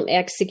don't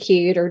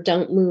execute or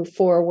don't move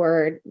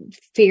forward,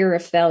 fear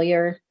of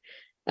failure.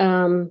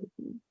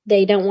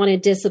 They don't want to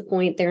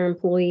disappoint their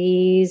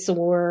employees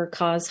or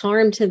cause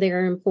harm to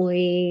their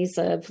employees,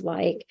 of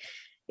like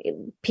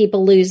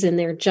people losing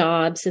their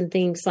jobs and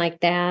things like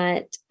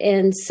that.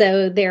 And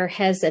so they're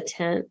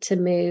hesitant to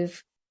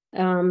move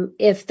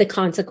if the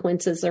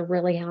consequences are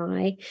really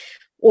high,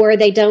 or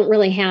they don't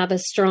really have a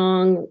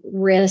strong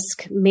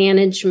risk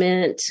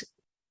management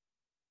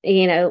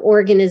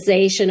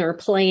organization or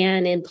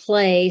plan in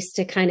place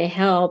to kind of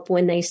help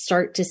when they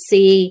start to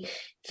see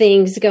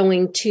things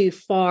going too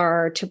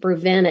far to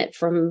prevent it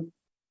from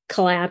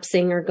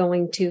collapsing or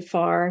going too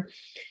far.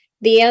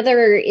 The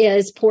other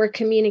is poor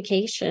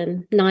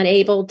communication, not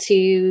able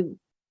to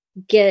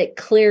get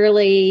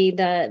clearly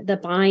the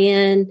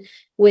buy-in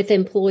with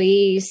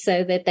employees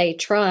so that they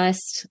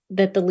trust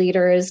that the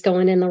leader is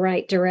going in the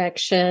right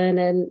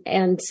direction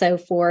and so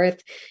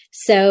forth.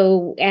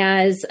 So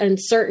as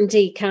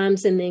uncertainty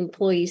comes and the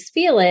employees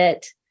feel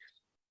it,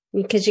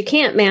 because you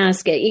can't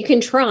mask it. You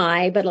can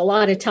try, but a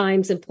lot of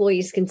times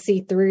employees can see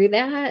through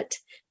that.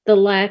 The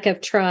lack of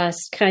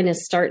trust kind of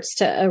starts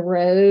to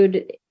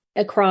erode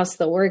across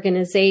the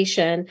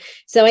organization.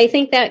 So I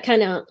think that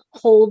kind of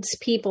holds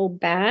people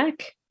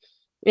back.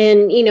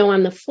 And,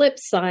 on the flip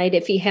side,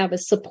 if you have a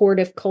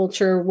supportive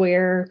culture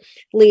where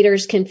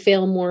leaders can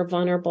feel more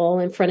vulnerable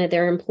in front of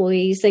their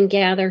employees and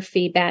gather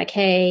feedback,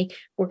 hey,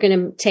 we're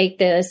going to take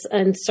this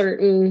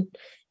uncertain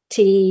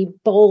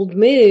bold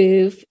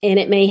move and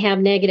it may have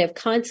negative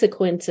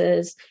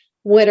consequences.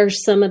 What are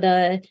some of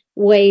the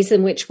ways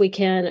in which we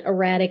can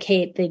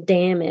eradicate the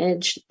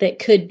damage that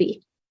could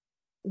be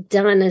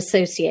done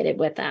associated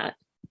with that?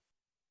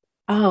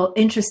 Oh,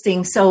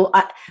 interesting. So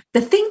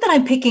the thing that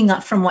I'm picking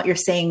up from what you're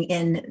saying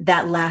in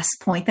that last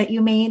point that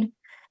you made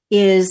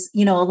is,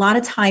 a lot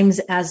of times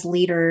as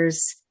leaders,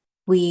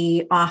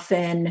 we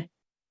often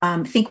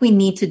think we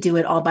need to do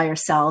it all by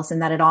ourselves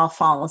and that it all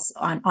falls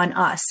on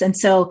us. And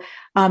so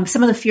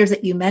some of the fears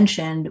that you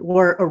mentioned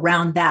were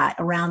around that,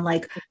 around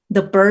like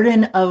the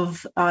burden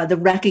of the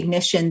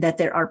recognition that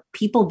there are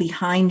people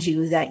behind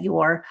you that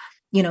you're,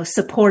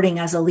 supporting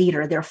as a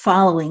leader. They're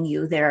following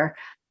you. They're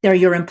they're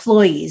your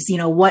employees.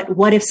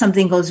 What if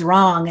something goes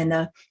wrong and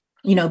the,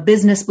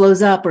 business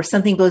blows up, or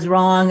something goes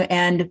wrong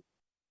and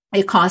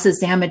it causes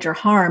damage or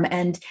harm.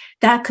 And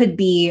that could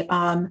be,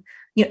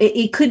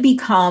 it could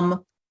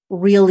become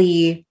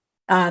really,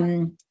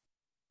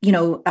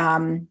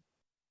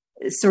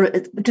 sort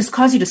of just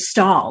cause you to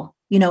stall,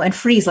 and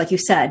freeze, like you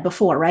said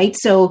before, right?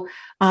 So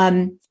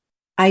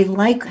I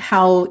like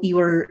how you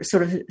were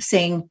sort of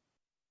saying,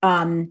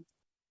 what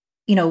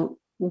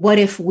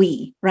if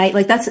we, right?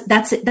 Like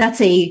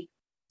that's a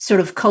sort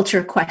of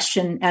culture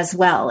question as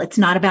well. It's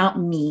not about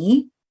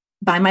me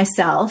by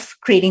myself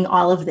creating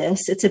all of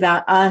this. It's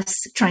about us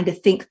trying to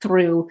think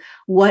through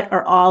what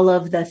are all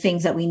of the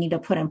things that we need to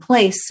put in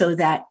place so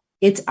that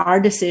it's our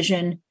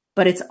decision,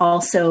 but it's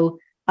also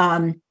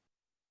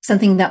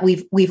something that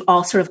we've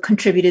all sort of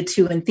contributed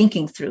to and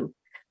thinking through.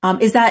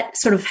 Is that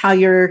sort of how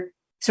you're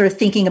sort of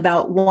thinking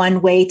about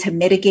one way to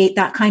mitigate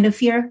that kind of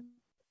fear?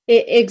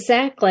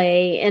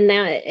 Exactly. And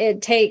that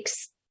it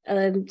takes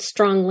a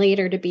strong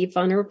leader to be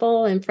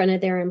vulnerable in front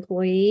of their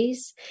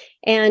employees.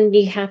 And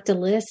you have to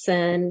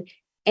listen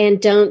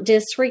and don't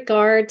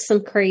disregard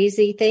some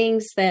crazy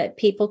things that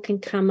people can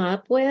come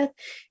up with.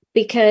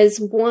 Because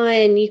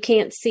one, you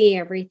can't see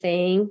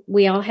everything.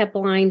 We all have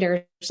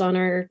blinders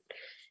on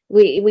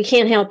we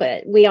can't help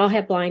it. We all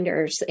have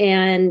blinders.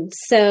 And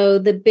so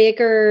the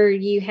bigger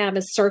you have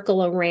a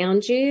circle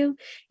around you,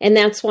 and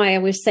that's why I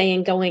was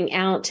saying going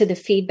out to the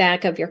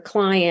feedback of your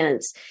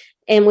clients.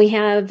 And we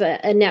have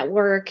a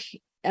network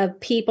of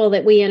people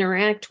that we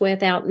interact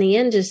with out in the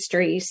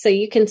industry. So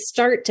you can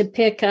start to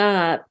pick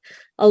up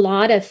a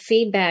lot of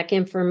feedback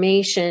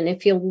information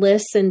if you'll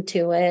listen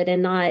to it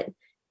and not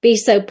be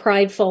so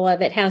prideful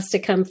of it has to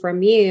come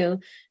from you,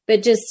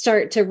 but just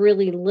start to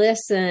really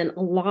listen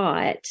a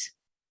lot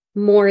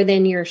more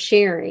than you're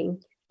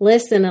sharing.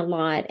 Listen a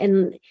lot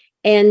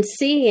and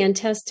see and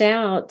test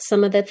out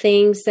some of the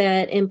things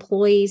that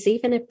employees,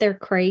 even if they're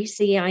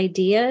crazy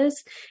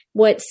ideas,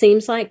 what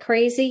seems like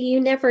crazy,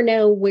 you never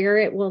know where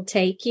it will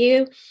take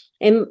you.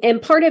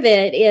 And part of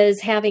it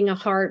is having a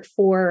heart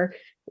for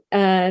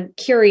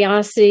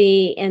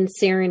curiosity and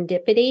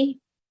serendipity,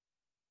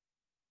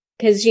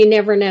 because you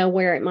never know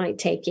where it might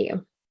take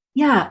you.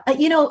 Yeah.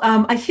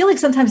 I feel like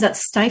sometimes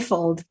that's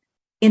stifled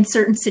in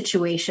certain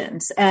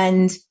situations.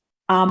 And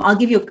I'll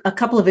give you a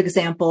couple of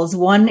examples.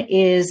 One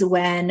is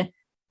when,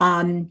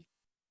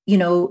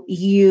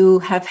 you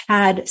have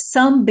had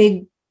some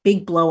big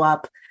blow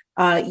up.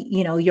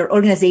 Your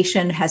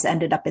organization has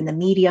ended up in the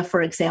media,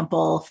 for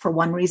example, for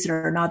one reason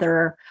or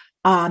another.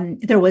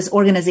 There was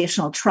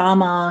organizational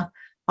trauma,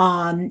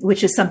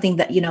 which is something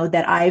that,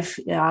 that I've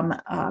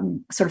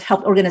sort of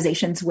helped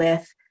organizations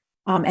with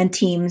and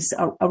teams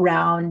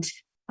around,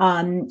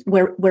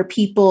 where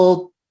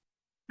people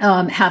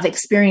have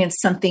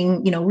experienced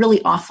something,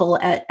 really awful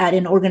at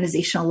an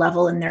organizational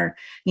level, and they're,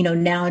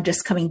 now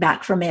just coming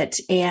back from it.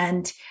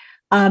 And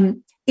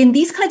in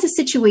these kinds of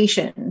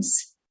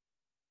situations,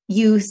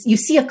 you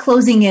see a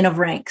closing in of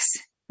ranks,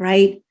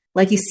 right?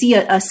 Like you see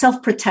a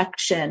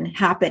self-protection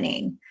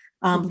happening.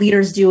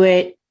 Leaders do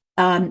it,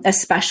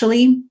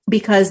 especially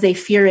because they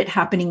fear it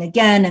happening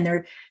again, and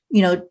they're,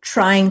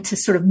 trying to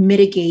sort of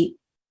mitigate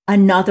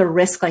another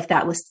risk like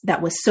that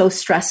was so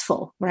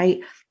stressful,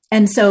 right?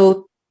 And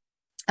so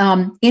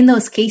in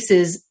those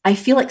cases, I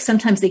feel like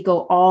sometimes they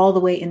go all the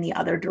way in the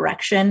other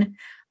direction,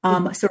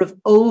 sort of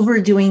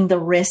overdoing the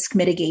risk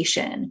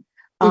mitigation,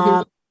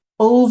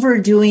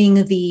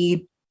 overdoing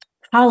the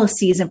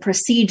policies and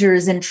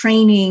procedures and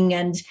training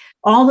and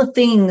all the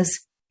things,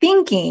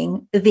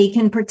 thinking they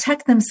can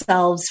protect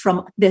themselves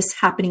from this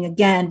happening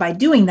again by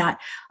doing that.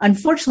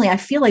 Unfortunately, I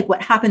feel like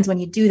what happens when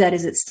you do that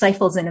is it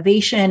stifles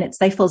innovation. It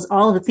stifles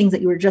all of the things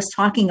that you were just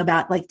talking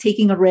about, like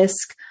taking a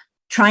risk,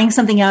 trying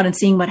something out and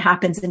seeing what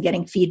happens and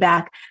getting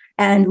feedback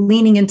and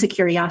leaning into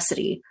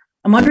curiosity.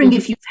 I'm wondering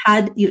if you've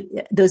had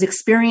those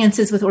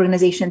experiences with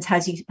organizations.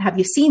 Have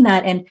you seen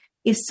that? And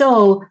if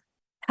so,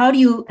 how do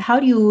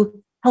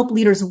you help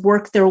leaders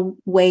work their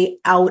way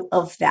out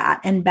of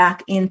that and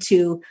back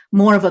into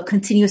more of a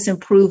continuous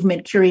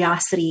improvement,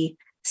 curiosity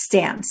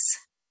stance?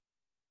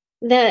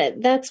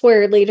 That's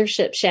where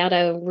leadership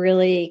shadow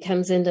really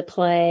comes into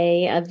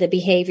play, of the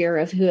behavior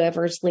of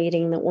whoever's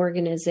leading the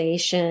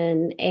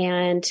organization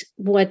and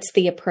what's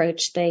the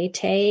approach they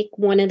take.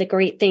 One of the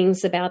great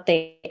things about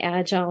the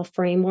Agile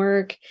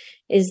framework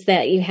is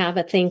that you have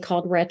a thing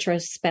called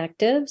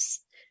retrospectives,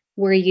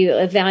 where you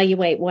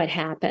evaluate what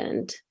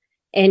happened.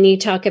 And you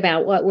talk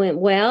about what went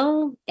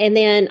well. And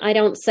then I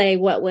don't say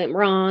what went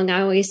wrong.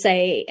 I always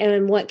say,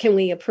 and what can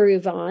we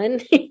improve on?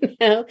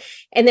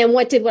 And then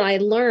what did I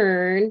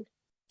learn?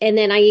 And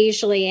then I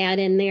usually add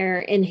in there,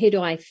 and who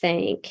do I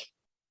thank?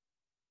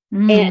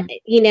 And,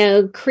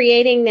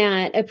 creating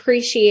that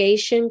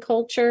appreciation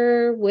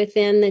culture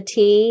within the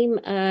team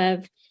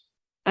of,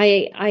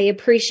 I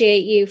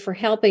appreciate you for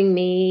helping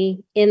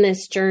me in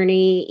this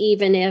journey,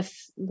 even if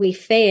we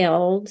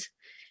failed.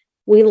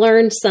 We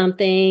learned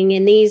something,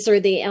 and these are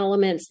the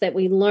elements that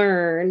we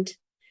learned.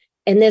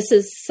 And this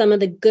is some of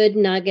the good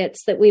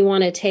nuggets that we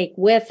want to take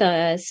with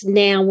us.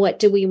 Now, what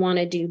do we want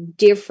to do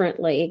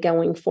differently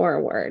going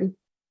forward?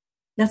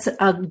 That's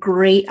a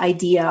great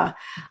idea.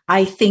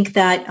 I think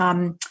that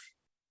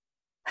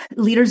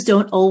leaders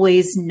don't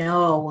always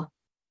know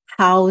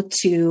how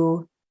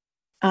to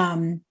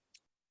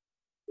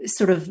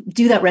sort of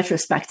do that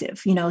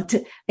retrospective,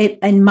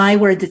 in my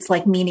words, it's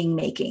like meaning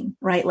making,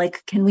 right?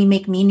 Like, can we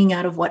make meaning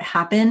out of what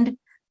happened?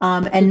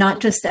 And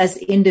not just as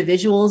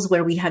individuals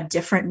where we have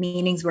different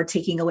meanings we're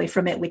taking away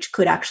from it, which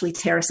could actually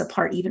tear us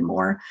apart even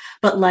more,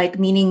 but like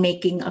meaning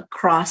making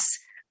across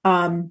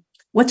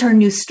what's our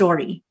new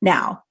story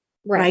now,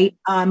 right?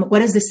 What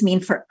does this mean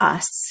for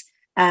us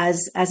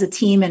as a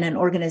team and an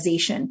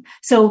organization?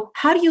 So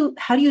how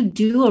do you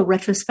do a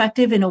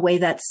retrospective in a way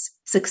that's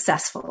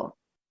successful?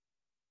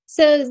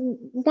 So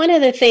one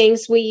of the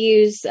things we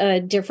use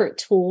different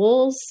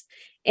tools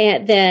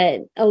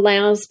that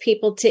allows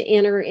people to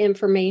enter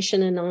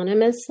information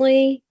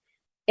anonymously.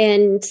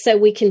 And so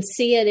we can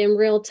see it in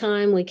real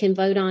time. We can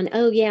vote on,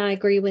 oh, yeah, I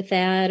agree with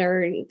that,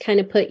 or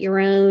kind of put your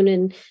own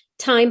and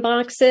time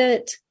box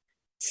it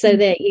so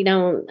that you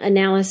don't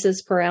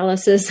analysis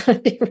paralysis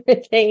on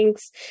different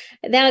things.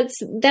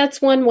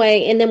 That's one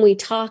way. And then we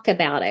talk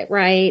about it,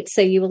 right?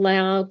 So you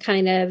allow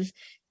kind of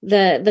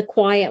the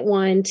quiet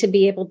one to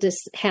be able to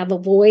have a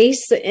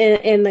voice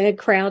in the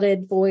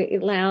crowded,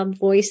 loud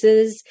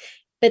voices.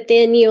 But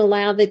then you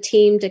allow the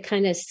team to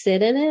kind of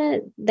sit in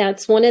it.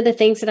 That's one of the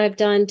things that I've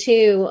done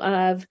too,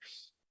 of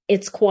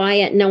it's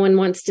quiet. No one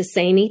wants to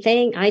say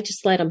anything. I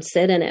just let them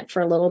sit in it for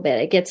a little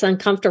bit. It gets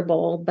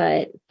uncomfortable,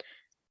 but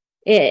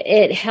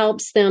it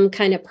helps them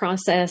kind of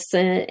process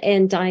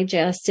and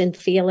digest and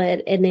feel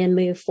it and then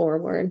move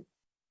forward.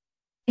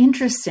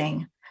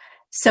 Interesting.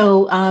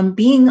 So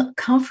being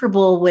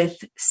comfortable with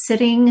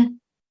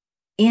sitting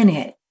in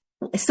it.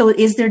 So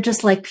is there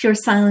just like pure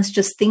silence,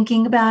 just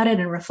thinking about it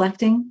and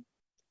reflecting?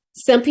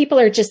 Some people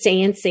are just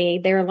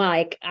antsy. They're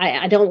like,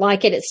 I don't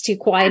like it. It's too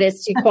quiet.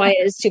 It's too quiet.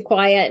 It's too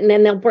quiet. And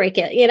then they'll break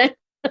it,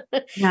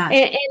 Yeah.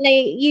 and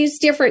they use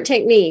different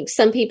techniques.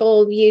 Some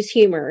people use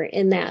humor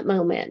in that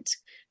moment.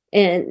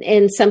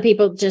 And some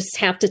people just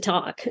have to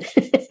talk.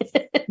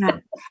 Yeah.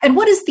 And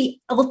what is the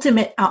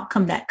ultimate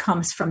outcome that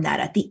comes from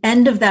that? At the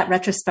end of that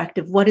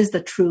retrospective, what is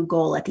the true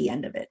goal at the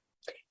end of it?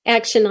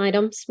 Action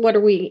items. What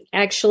are we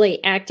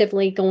actually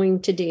actively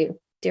going to do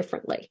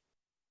differently?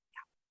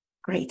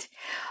 Great.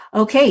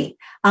 Okay.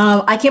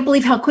 I can't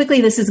believe how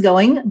quickly this is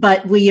going,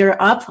 but we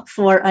are up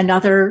for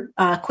another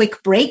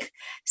quick break.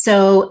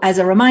 So as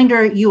a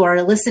reminder, you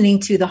are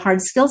listening to The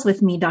Hard Skills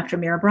with me, Dr.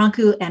 Mira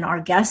Brancu, and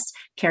our guest,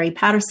 Carrie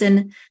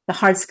Patterson. The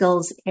Hard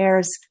Skills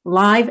airs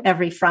live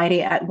every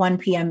Friday at 1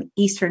 p.m.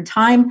 Eastern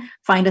Time.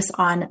 Find us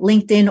on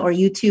LinkedIn or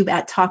YouTube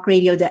at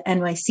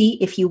talkradio.nyc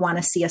if you want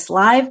to see us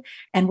live.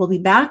 And we'll be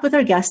back with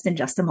our guest in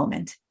just a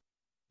moment.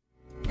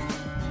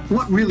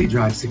 What really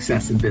drives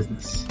success in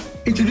business?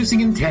 Introducing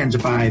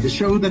Intangify, the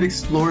show that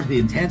explores the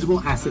intangible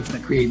assets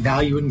that create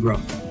value and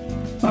growth.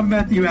 I'm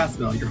Matthew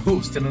Asbell, your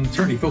host and an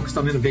attorney focused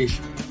on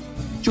innovation.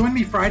 Join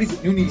me Fridays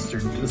at noon Eastern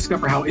to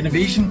discover how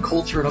innovation,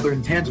 culture, and other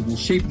intangibles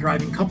shape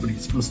thriving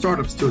companies from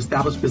startups to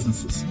established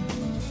businesses.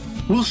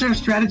 We'll share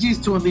strategies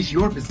to unleash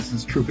your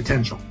business's true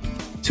potential.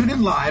 Tune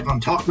in live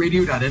on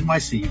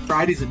talkradio.nyc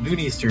Fridays at noon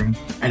Eastern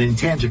and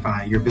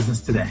Intangify your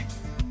business today.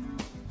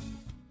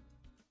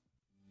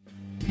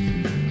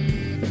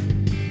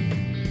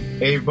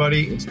 Hey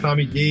everybody, it's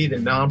Tommy D, the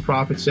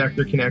Nonprofit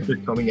Sector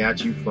Connector, coming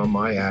at you from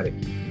my attic.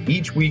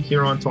 Each week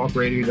here on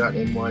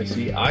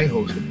talkradio.nyc, I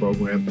host a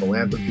program,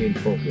 Philanthropy in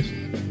Focus.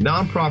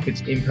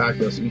 Nonprofits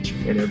impact us each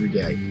and every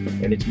day,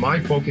 and it's my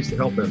focus to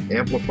help them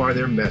amplify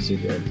their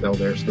message and tell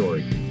their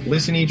story.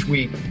 Listen each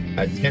week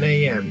at 10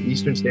 a.m.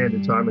 Eastern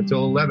Standard Time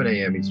until 11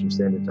 a.m. Eastern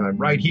Standard Time,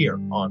 right here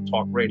on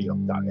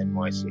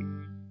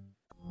talkradio.nyc.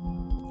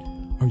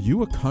 Are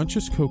you a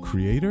conscious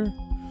co-creator?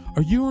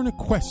 Are you on a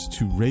quest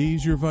to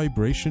raise your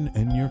vibration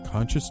and your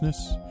consciousness?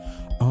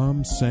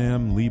 I'm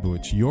Sam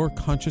Leibowitz, your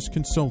conscious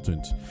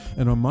consultant,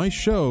 and on my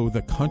show,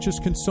 The Conscious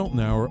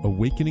Consultant Hour,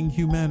 Awakening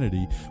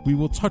Humanity, we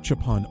will touch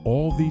upon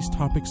all these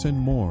topics and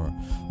more.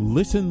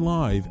 Listen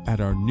live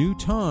at our new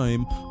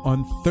time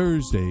on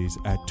Thursdays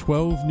at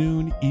 12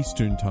 noon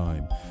Eastern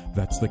Time.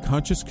 That's The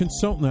Conscious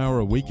Consultant Hour,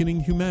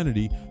 Awakening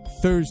Humanity,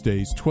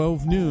 Thursdays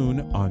 12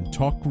 noon on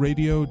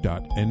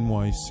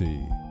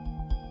talkradio.nyc.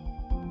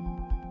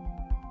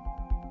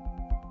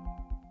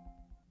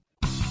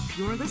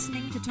 You're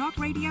listening to Talk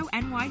Radio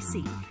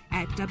NYC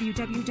at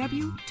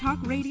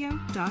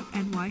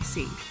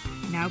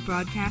www.talkradio.nyc. Now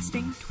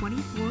broadcasting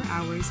 24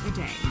 hours a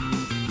day.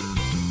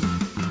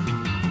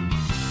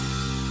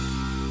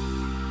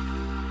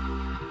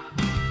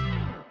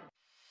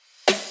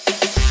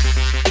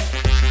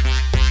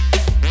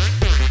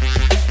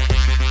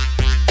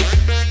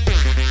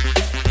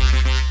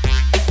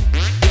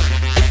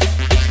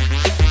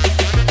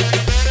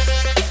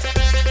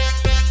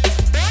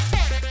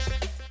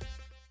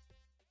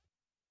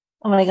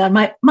 Oh my God,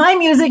 my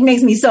music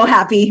makes me so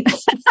happy.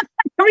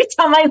 Every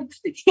time I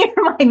hear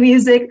my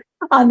music,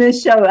 on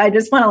this show. I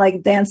just want to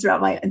like dance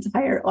throughout my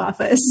entire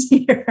office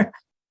here.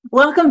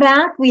 Welcome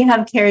back. We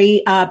have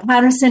Carrie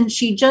Patterson.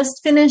 She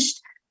just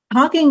finished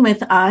talking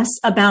with us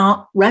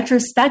about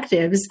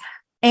retrospectives,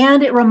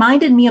 and it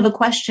reminded me of a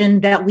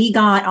question that we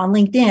got on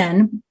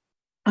LinkedIn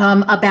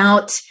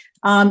about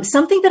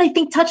something that I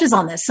think touches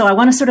on this. So I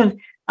want to sort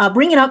of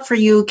bring it up for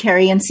you,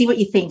 Carrie, and see what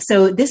you think.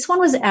 So this one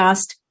was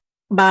asked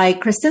by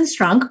Kristen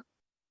Strunk.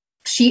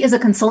 She is a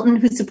consultant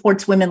who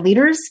supports women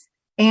leaders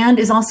and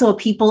is also a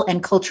people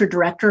and culture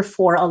director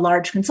for a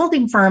large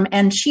consulting firm.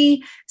 And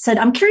she said,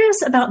 I'm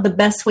curious about the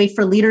best way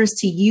for leaders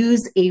to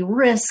use a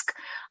risk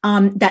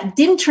that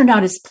didn't turn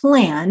out as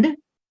planned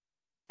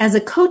as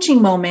a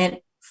coaching moment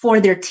for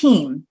their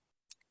team.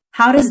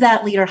 How does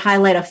that leader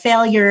highlight a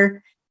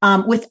failure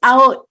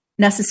without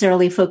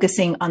necessarily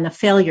focusing on the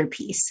failure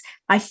piece?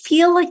 I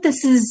feel like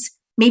this is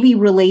maybe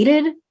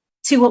related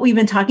to what we've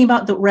been talking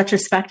about, the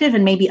retrospective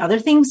and maybe other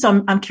things.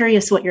 So I'm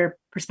curious what your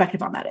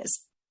perspective on that is.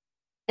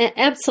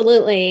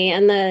 Absolutely.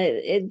 And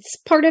it's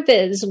part of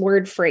it is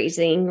word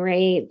phrasing,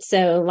 right?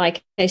 So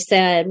like I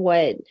said,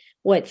 what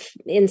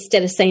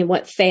instead of saying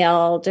what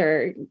failed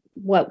or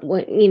what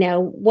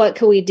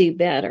could we do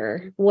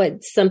better?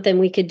 What's something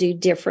we could do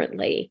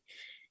differently?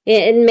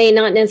 It may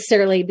not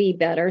necessarily be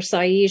better. So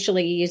I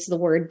usually use the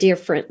word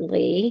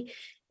differently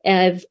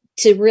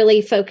to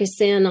really focus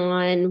in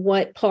on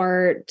what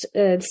part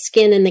of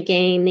skin in the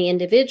game the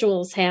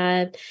individuals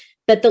have.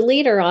 But the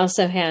leader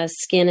also has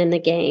skin in the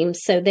game.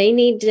 So they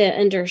need to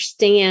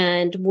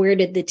understand, where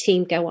did the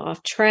team go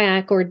off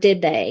track, or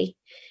did they?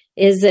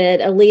 Is it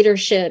a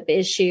leadership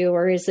issue,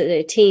 or is it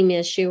a team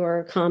issue, or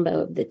a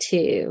combo of the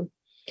two?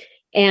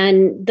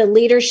 And the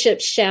leadership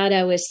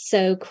shadow is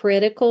so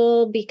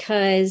critical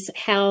because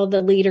how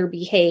the leader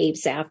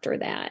behaves after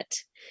that.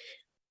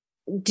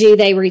 Do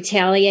they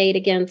retaliate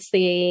against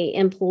the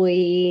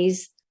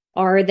employees?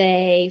 Are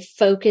they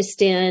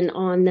focused in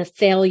on the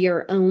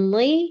failure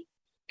only?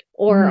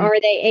 Or are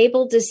they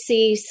able to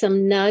see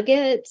some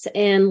nuggets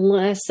and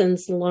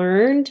lessons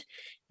learned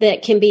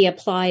that can be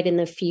applied in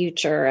the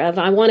future? Of,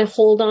 I want to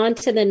hold on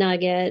to the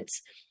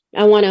nuggets.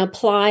 I want to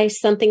apply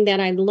something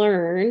that I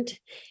learned,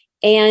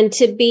 and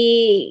to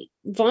be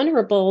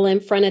vulnerable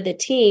in front of the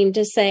team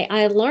to say,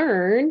 I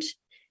learned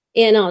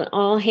in an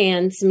all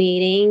hands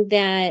meeting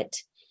that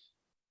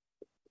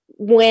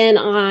when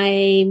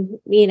I,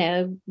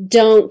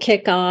 don't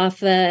kick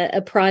off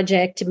a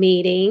project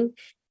meeting,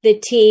 the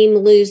team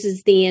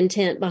loses the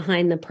intent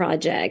behind the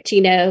project,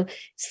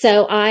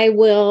 So I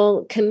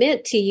will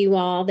commit to you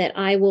all that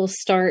I will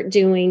start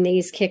doing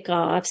these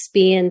kickoffs,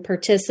 being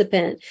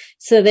participant,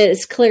 so that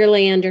it's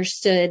clearly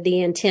understood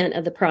the intent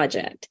of the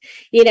project.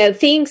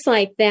 Things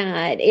like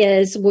that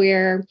is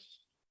where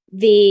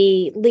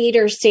the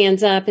leader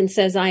stands up and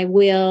says, I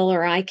will,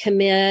 or I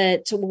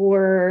commit,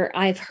 or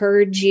I've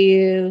heard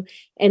you,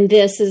 and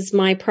this is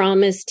my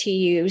promise to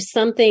you.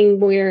 Something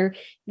where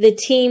the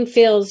team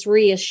feels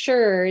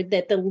reassured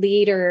that the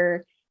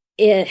leader,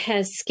 it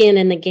has skin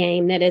in the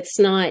game, that it's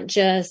not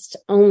just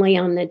only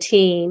on the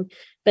team,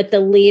 but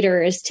the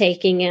leader is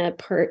taking a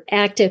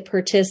active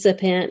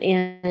participant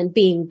and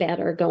being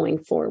better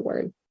going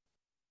forward.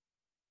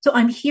 So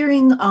I'm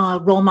hearing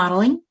role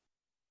modeling.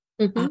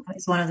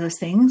 Is one of those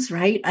things,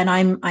 right? And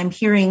I'm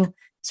hearing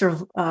sort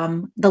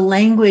of the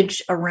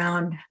language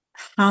around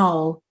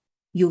how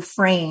you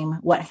frame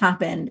what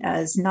happened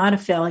as not a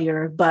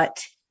failure, but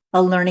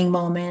a learning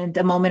moment,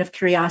 a moment of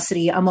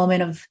curiosity, a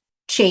moment of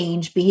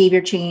change,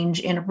 behavior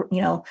change,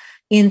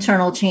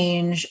 internal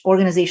change,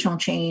 organizational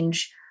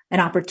change,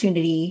 an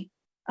opportunity.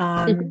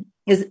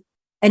 Is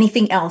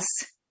anything else?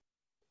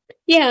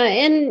 Yeah.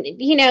 And,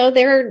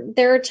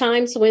 there are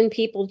times when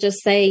people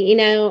just say,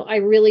 I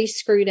really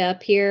screwed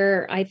up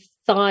here. I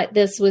thought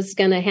this was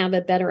going to have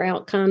a better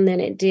outcome than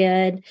it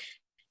did.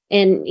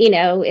 And,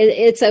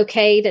 it's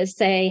okay to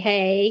say,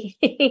 hey,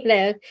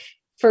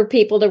 for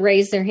people to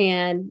raise their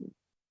hand.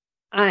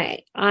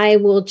 I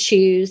will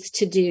choose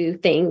to do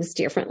things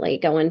differently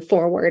going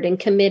forward, and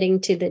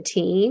committing to the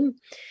team.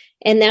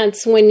 And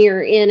that's when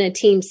you're in a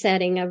team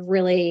setting of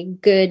really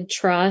good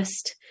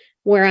trust,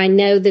 where I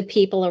know the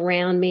people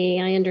around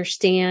me, I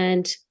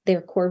understand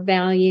their core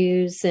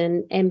values,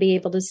 and be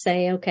able to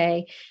say,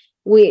 okay,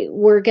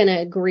 we're going to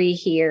agree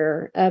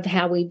here of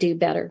how we do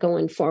better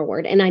going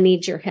forward. And I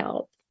need your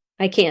help.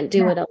 I can't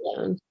do it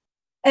alone.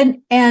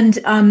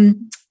 And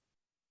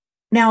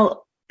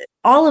now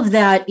all of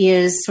that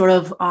is sort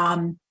of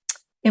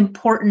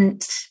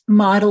important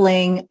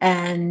modeling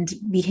and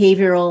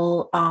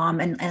behavioral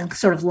and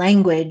sort of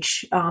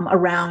language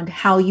around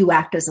how you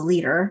act as a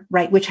leader,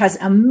 right? Which has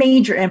a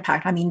major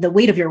impact. I mean, the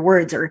weight of your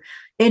words are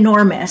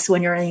enormous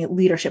when you're in a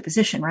leadership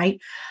position, right?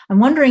 I'm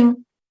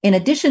wondering, in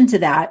addition to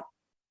that,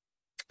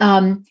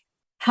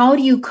 how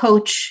do you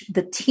coach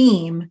the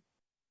team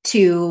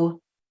to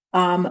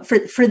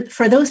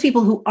for those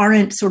people who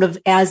aren't sort of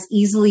as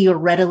easily or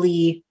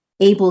readily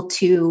able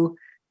to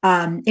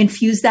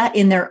infuse that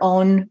in their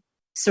own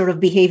sort of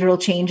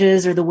behavioral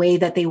changes or the way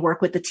that they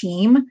work with the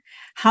team?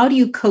 How do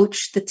you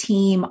coach the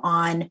team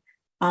on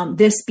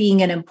this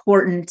being an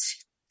important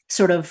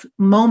sort of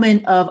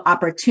moment of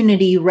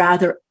opportunity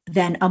rather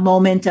than a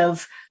moment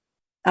of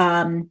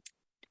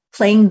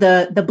playing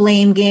the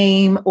blame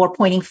game or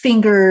pointing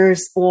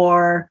fingers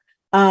or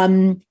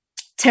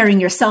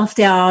tearing yourself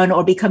down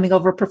or becoming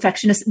over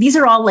perfectionist. These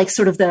are all like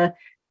sort of the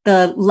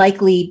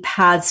likely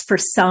paths for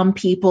some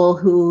people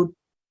who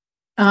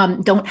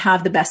don't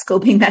have the best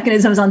coping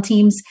mechanisms on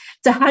teams.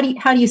 So how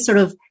do you sort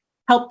of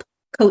help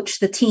coach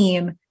the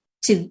team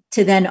to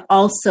then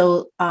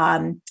also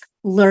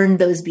learn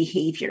those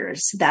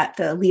behaviors that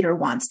the leader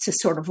wants to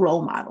sort of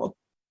role model?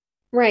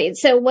 Right.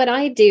 So what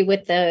I do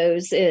with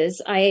those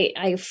is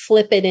I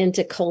flip it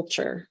into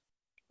culture,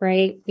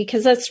 right?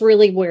 Because that's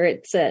really where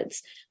it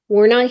sits.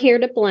 We're not here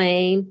to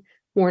blame.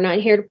 We're not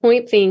here to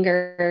point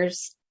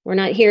fingers. We're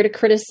not here to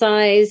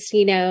criticize,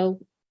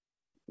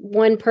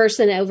 one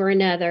person over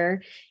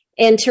another.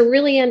 And to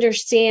really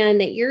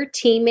understand that your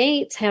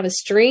teammates have a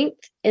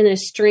strength, and a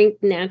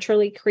strength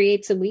naturally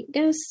creates a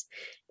weakness.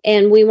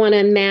 And we want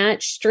to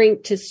match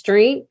strength to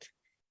strength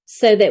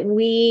so that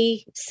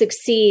we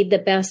succeed the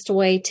best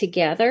way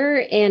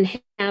together and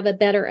have a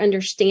better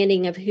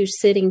understanding of who's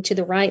sitting to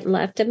the right and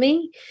left of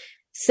me,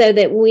 so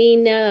that we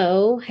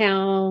know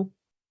how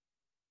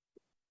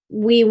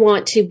we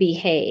want to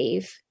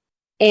behave.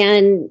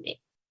 And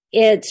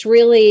it's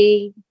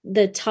really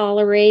the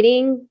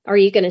tolerating. Are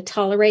you going to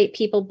tolerate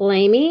people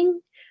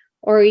blaming?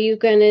 Or are you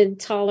going to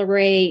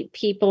tolerate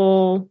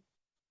people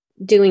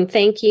doing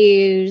thank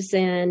yous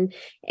and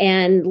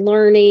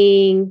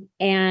learning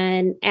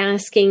and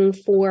asking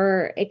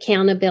for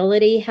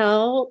accountability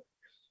help?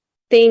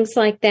 Things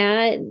like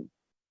that.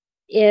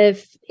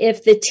 If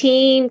the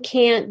team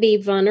can't be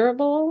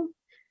vulnerable,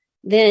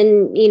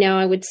 then,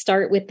 I would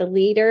start with the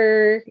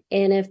leader.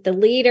 And if the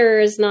leader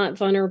is not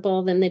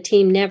vulnerable, then the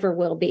team never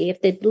will be.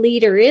 If the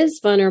leader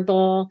is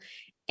vulnerable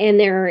and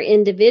there are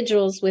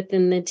individuals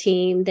within the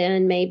team,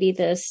 then maybe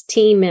this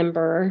team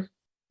member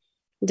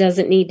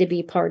doesn't need to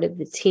be part of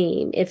the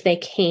team if they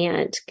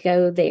can't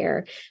go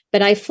there.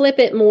 But I flip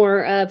it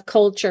more of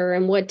culture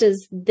and what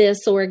does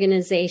this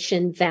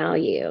organization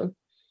value?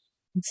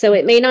 So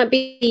it may not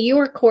be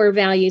your core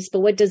values, but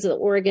what does the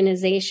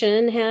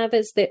organization have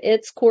as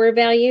its core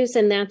values?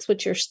 And that's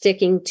what you're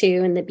sticking to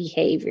in the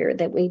behavior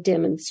that we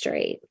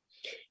demonstrate.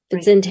 If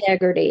it's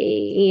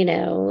integrity,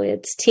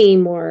 it's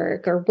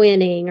teamwork or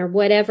winning or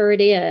whatever it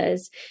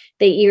is,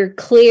 that you're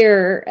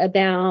clear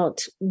about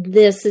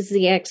this is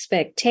the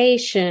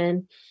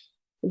expectation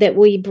that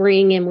we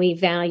bring and we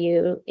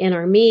value in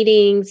our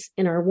meetings,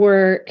 in our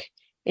work,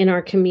 in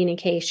our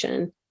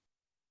communication.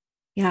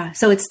 Yeah.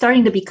 So it's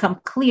starting to become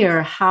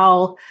clear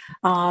how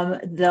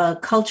the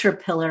culture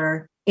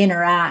pillar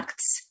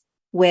interacts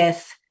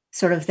with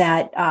sort of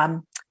that,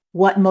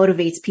 what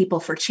motivates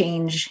people for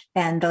change,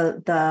 and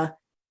the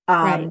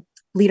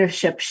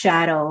leadership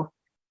shadow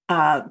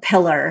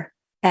pillar,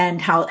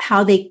 and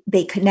how they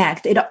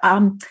connect.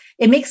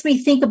 It makes me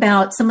think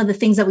about some of the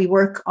things that we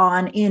work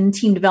on in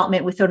team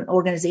development within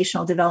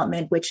organizational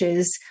development, which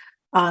is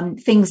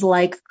things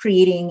like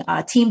creating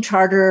team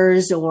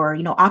charters or,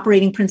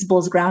 operating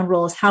principles, ground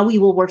rules, how we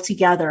will work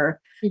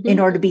together in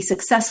order to be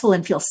successful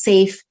and feel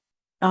safe,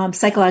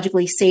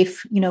 psychologically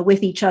safe,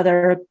 with each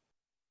other.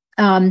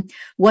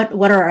 What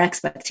are our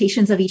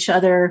expectations of each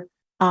other?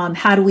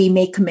 How do we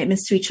make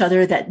commitments to each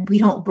other that we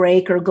don't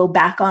break or go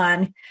back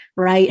on,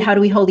 right? How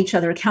do we hold each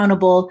other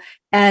accountable?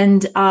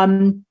 And,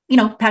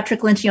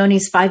 Patrick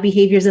Lencioni's 5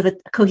 behaviors of a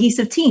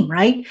cohesive team,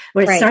 right?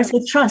 Where it starts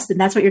with trust. And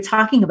that's what you're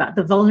talking about.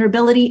 The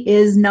vulnerability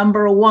is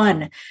number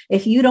 1.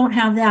 If you don't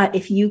have that,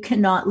 if you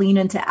cannot lean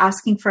into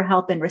asking for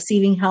help and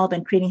receiving help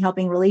and creating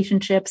helping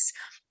relationships,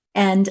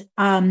 and,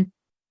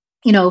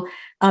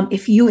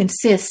 if you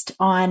insist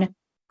on,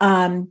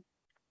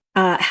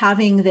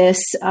 having this,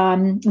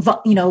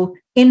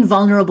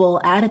 invulnerable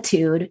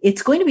attitude,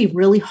 it's going to be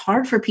really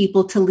hard for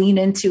people to lean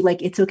into,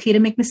 like, it's okay to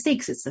make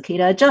mistakes. It's okay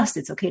to adjust.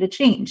 It's okay to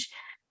change.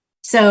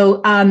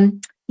 So,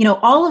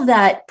 all of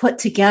that put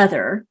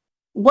together,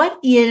 what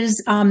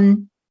is,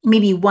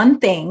 maybe one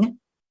thing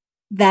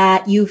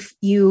that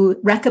you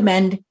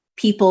recommend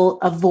people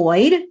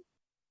avoid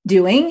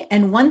doing,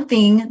 and one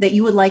thing that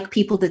you would like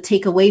people to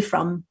take away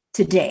from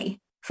today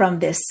from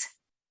this,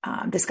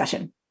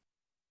 discussion?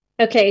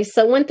 Okay,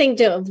 so one thing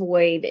to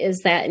avoid is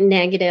that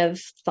negative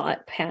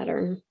thought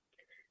pattern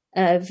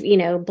of,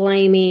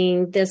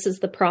 blaming, this is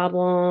the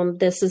problem,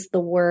 this is the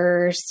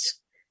worst,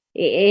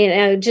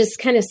 just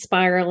kind of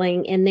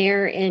spiraling in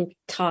there and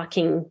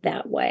talking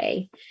that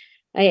way.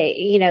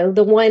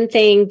 The one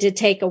thing to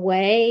take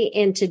away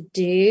and to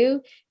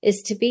do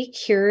is to be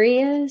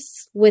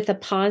curious with a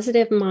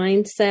positive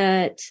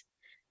mindset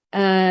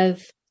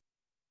of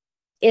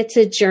it's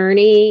a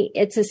journey,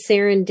 it's a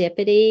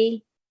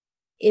serendipity.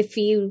 If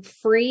you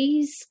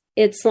freeze,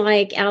 it's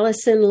like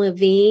Allison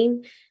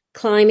Levine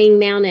climbing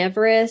Mount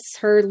Everest,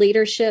 her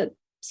leadership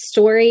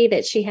story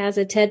that she has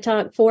a TED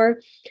Talk for.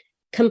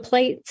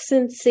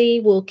 Complacency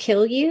will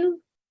kill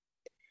you.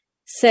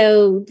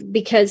 So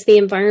because the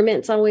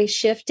environment's always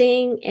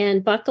shifting,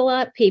 and buckle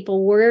up,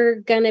 people, we're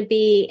going to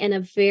be in a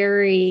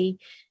very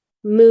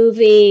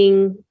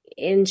moving,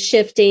 in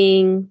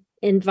shifting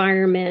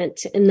environment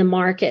in the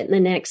market in the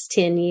next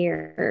 10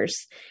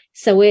 years.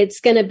 So it's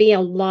going to be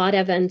a lot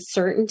of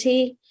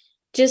uncertainty.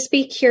 Just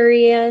be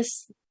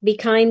curious, be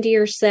kind to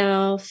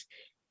yourself,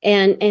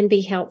 and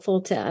be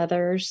helpful to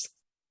others.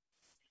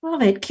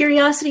 Love it.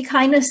 Curiosity,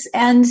 kindness,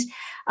 and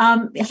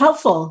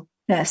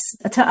helpfulness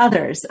to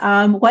others.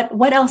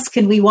 What else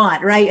can we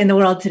want, right, in the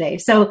world today?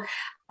 So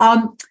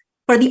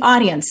for the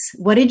audience,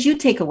 what did you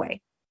take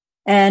away?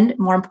 And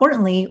more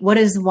importantly, what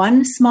is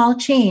one small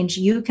change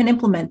you can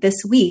implement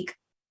this week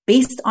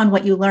based on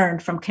what you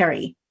learned from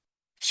Carrie?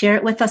 Share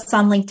it with us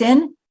on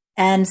LinkedIn,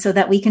 and so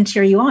that we can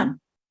cheer you on.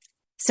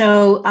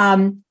 So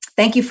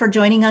thank you for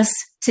joining us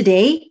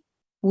today.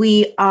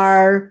 We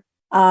are,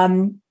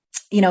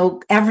 we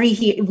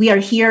are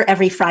here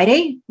every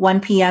Friday, 1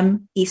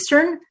 p.m.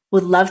 Eastern.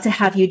 Would love to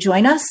have you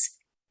join us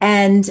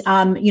and,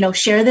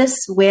 share this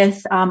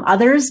with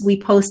others. We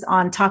post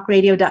on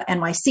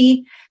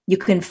talkradio.nyc. You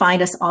can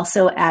find us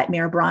also at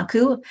Mayor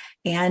Brancu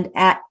and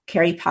at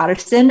Carrie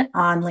Patterson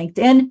on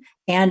LinkedIn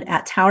and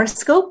at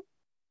TowerScope.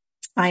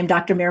 I'm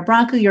Dr. Mayor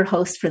Brancu, your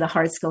host for the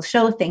Hard Skills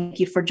Show. Thank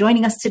you for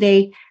joining us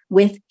today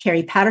with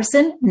Carrie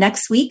Patterson.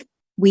 Next week,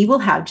 we will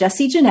have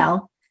Jessie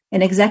Janelle,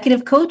 an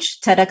executive coach,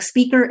 TEDx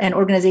speaker, and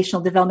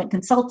organizational development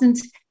consultant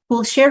who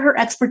will share her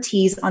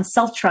expertise on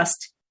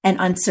self-trust and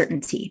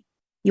uncertainty.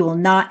 You will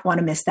not want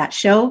to miss that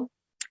show.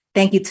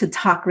 Thank you to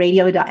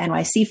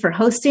talkradio.nyc for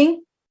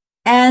hosting.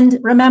 And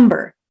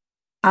remember,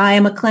 I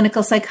am a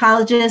clinical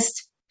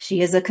psychologist.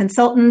 She is a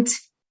consultant.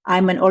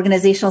 I'm an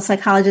organizational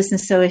psychologist,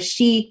 and so is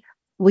she.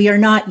 We are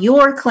not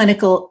your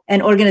clinical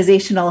and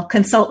organizational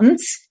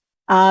consultants.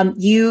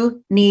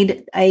 You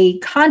need a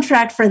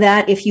contract for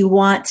that if you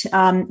want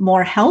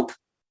more help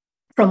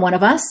from one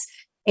of us.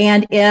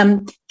 And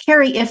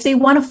Carrie, if they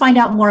want to find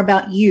out more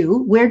about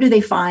you, where do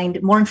they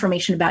find more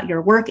information about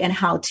your work and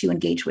how to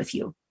engage with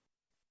you?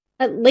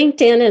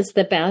 LinkedIn is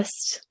the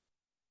best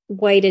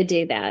way to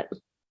do that.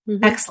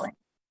 Mm-hmm.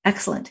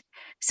 Excellent.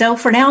 So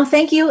for now,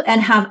 thank you and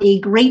have a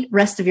great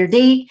rest of your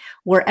day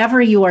wherever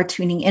you are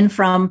tuning in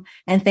from.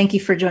 And thank you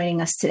for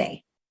joining us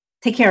today.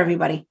 Take care,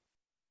 everybody.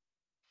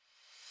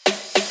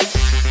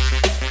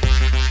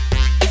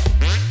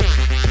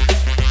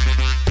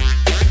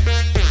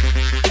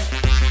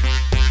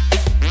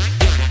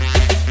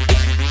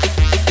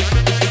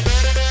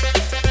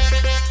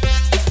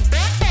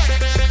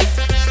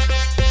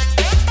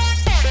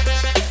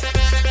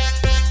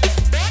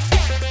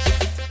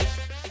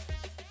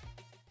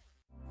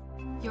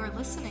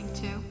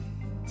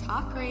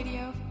 Talk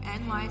Radio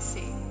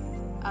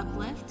NYC.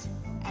 Uplift,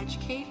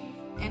 educate,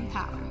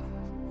 empower.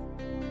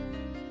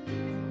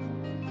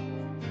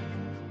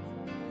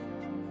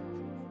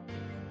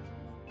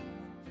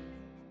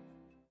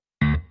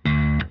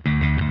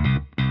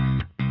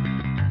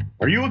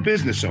 Are you a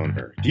business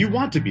owner? Do you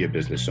want to be a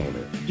business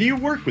owner? Do you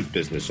work with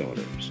business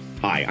owners?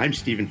 Hi, I'm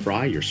Stephen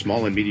Fry, your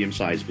small and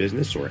medium-sized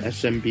business or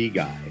SMB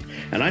guy,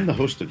 and I'm the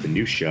host of the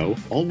new show,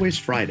 Always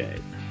Friday.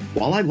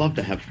 While I love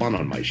to have fun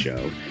on my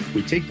show,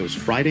 we take those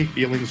Friday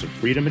feelings of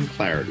freedom and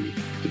clarity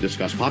to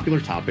discuss popular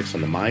topics on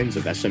the minds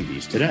of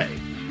SMBs today.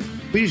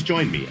 Please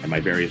join me and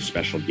my various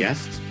special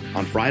guests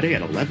on Friday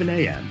at 11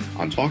 a.m.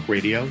 on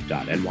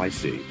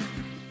talkradio.nyc.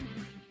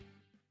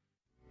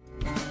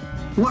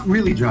 What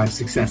really drives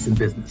success in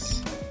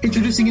business?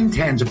 Introducing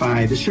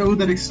Intangify, the show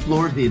that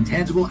explores the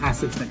intangible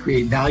assets that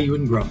create value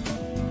and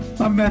growth.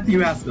 I'm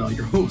Matthew Asbell,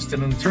 your host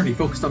and an attorney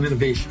focused on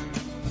innovation.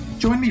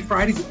 Join me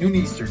Fridays at noon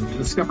Eastern to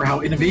discover how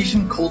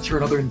innovation, culture,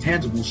 and other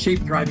intangibles shape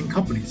thriving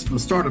companies from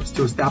startups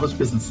to established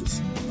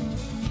businesses.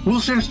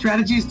 We'll share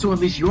strategies to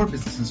unleash your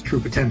business's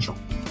true potential.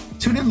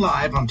 Tune in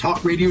live on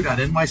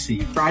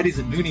talkradio.nyc Fridays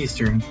at noon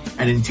Eastern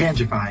and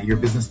Intangify your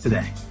business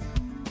today.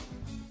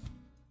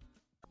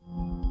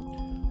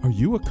 Are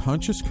you a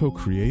conscious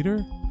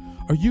co-creator?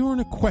 Are you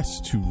on a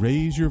quest to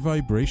raise your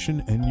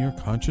vibration and your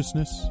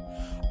consciousness?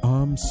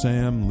 I'm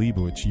Sam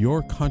Leibowitz,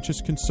 your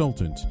conscious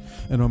consultant,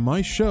 and on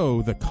my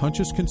show, The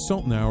Conscious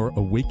Consultant Hour,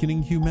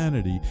 Awakening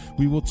Humanity,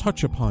 we will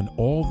touch upon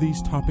all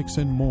these topics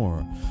and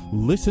more.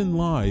 Listen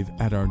live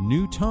at our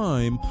new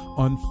time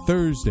on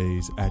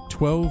Thursdays at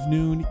 12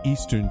 noon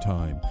Eastern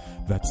Time.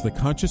 That's The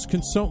Conscious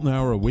Consultant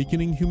Hour,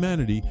 Awakening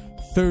Humanity,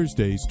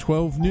 Thursdays,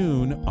 12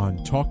 noon on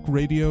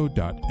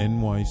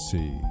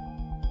talkradio.nyc.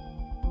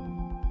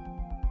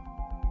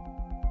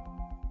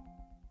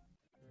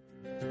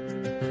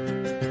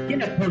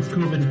 In a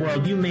post-COVID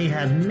world, you may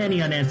have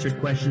many unanswered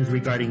questions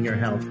regarding your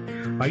health.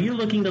 Are you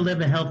looking to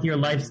live a healthier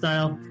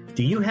lifestyle?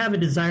 Do you have a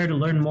desire to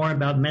learn more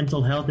about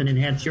mental health and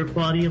enhance your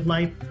quality of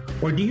life?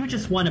 Or do you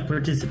just want to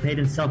participate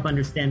in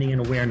self-understanding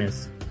and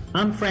awareness?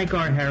 I'm Frank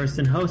R.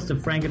 Harrison, host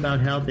of Frank About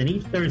Health, and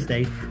each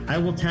Thursday, I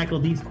will tackle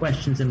these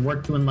questions and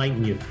work to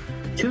enlighten you.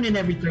 Tune in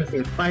every Thursday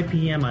at 5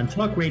 p.m. on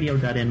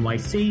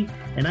talkradio.nyc,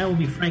 and I will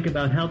be frank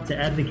about health to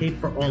advocate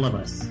for all of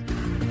us.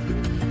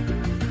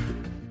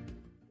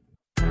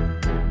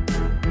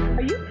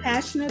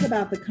 Passionate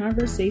about the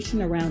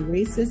conversation around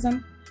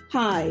racism?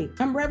 Hi,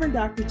 I'm Reverend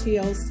Dr.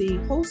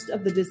 TLC, host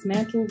of the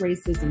Dismantle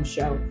Racism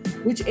Show,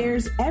 which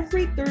airs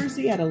every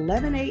Thursday at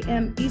 11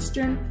 a.m.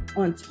 Eastern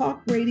on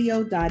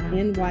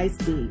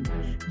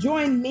talkradio.nyc.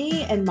 Join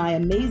me and my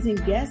amazing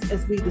guests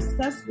as we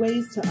discuss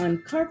ways to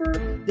uncover,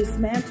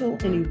 dismantle,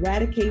 and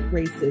eradicate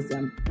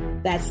racism.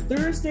 That's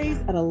Thursdays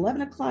at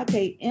 11 o'clock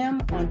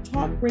a.m. on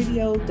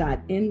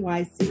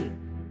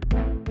talkradio.nyc.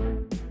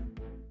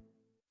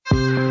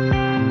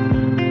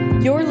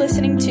 You're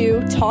listening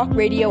to Talk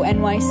Radio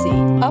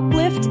NYC.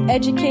 Uplift,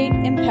 educate,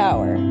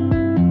 empower.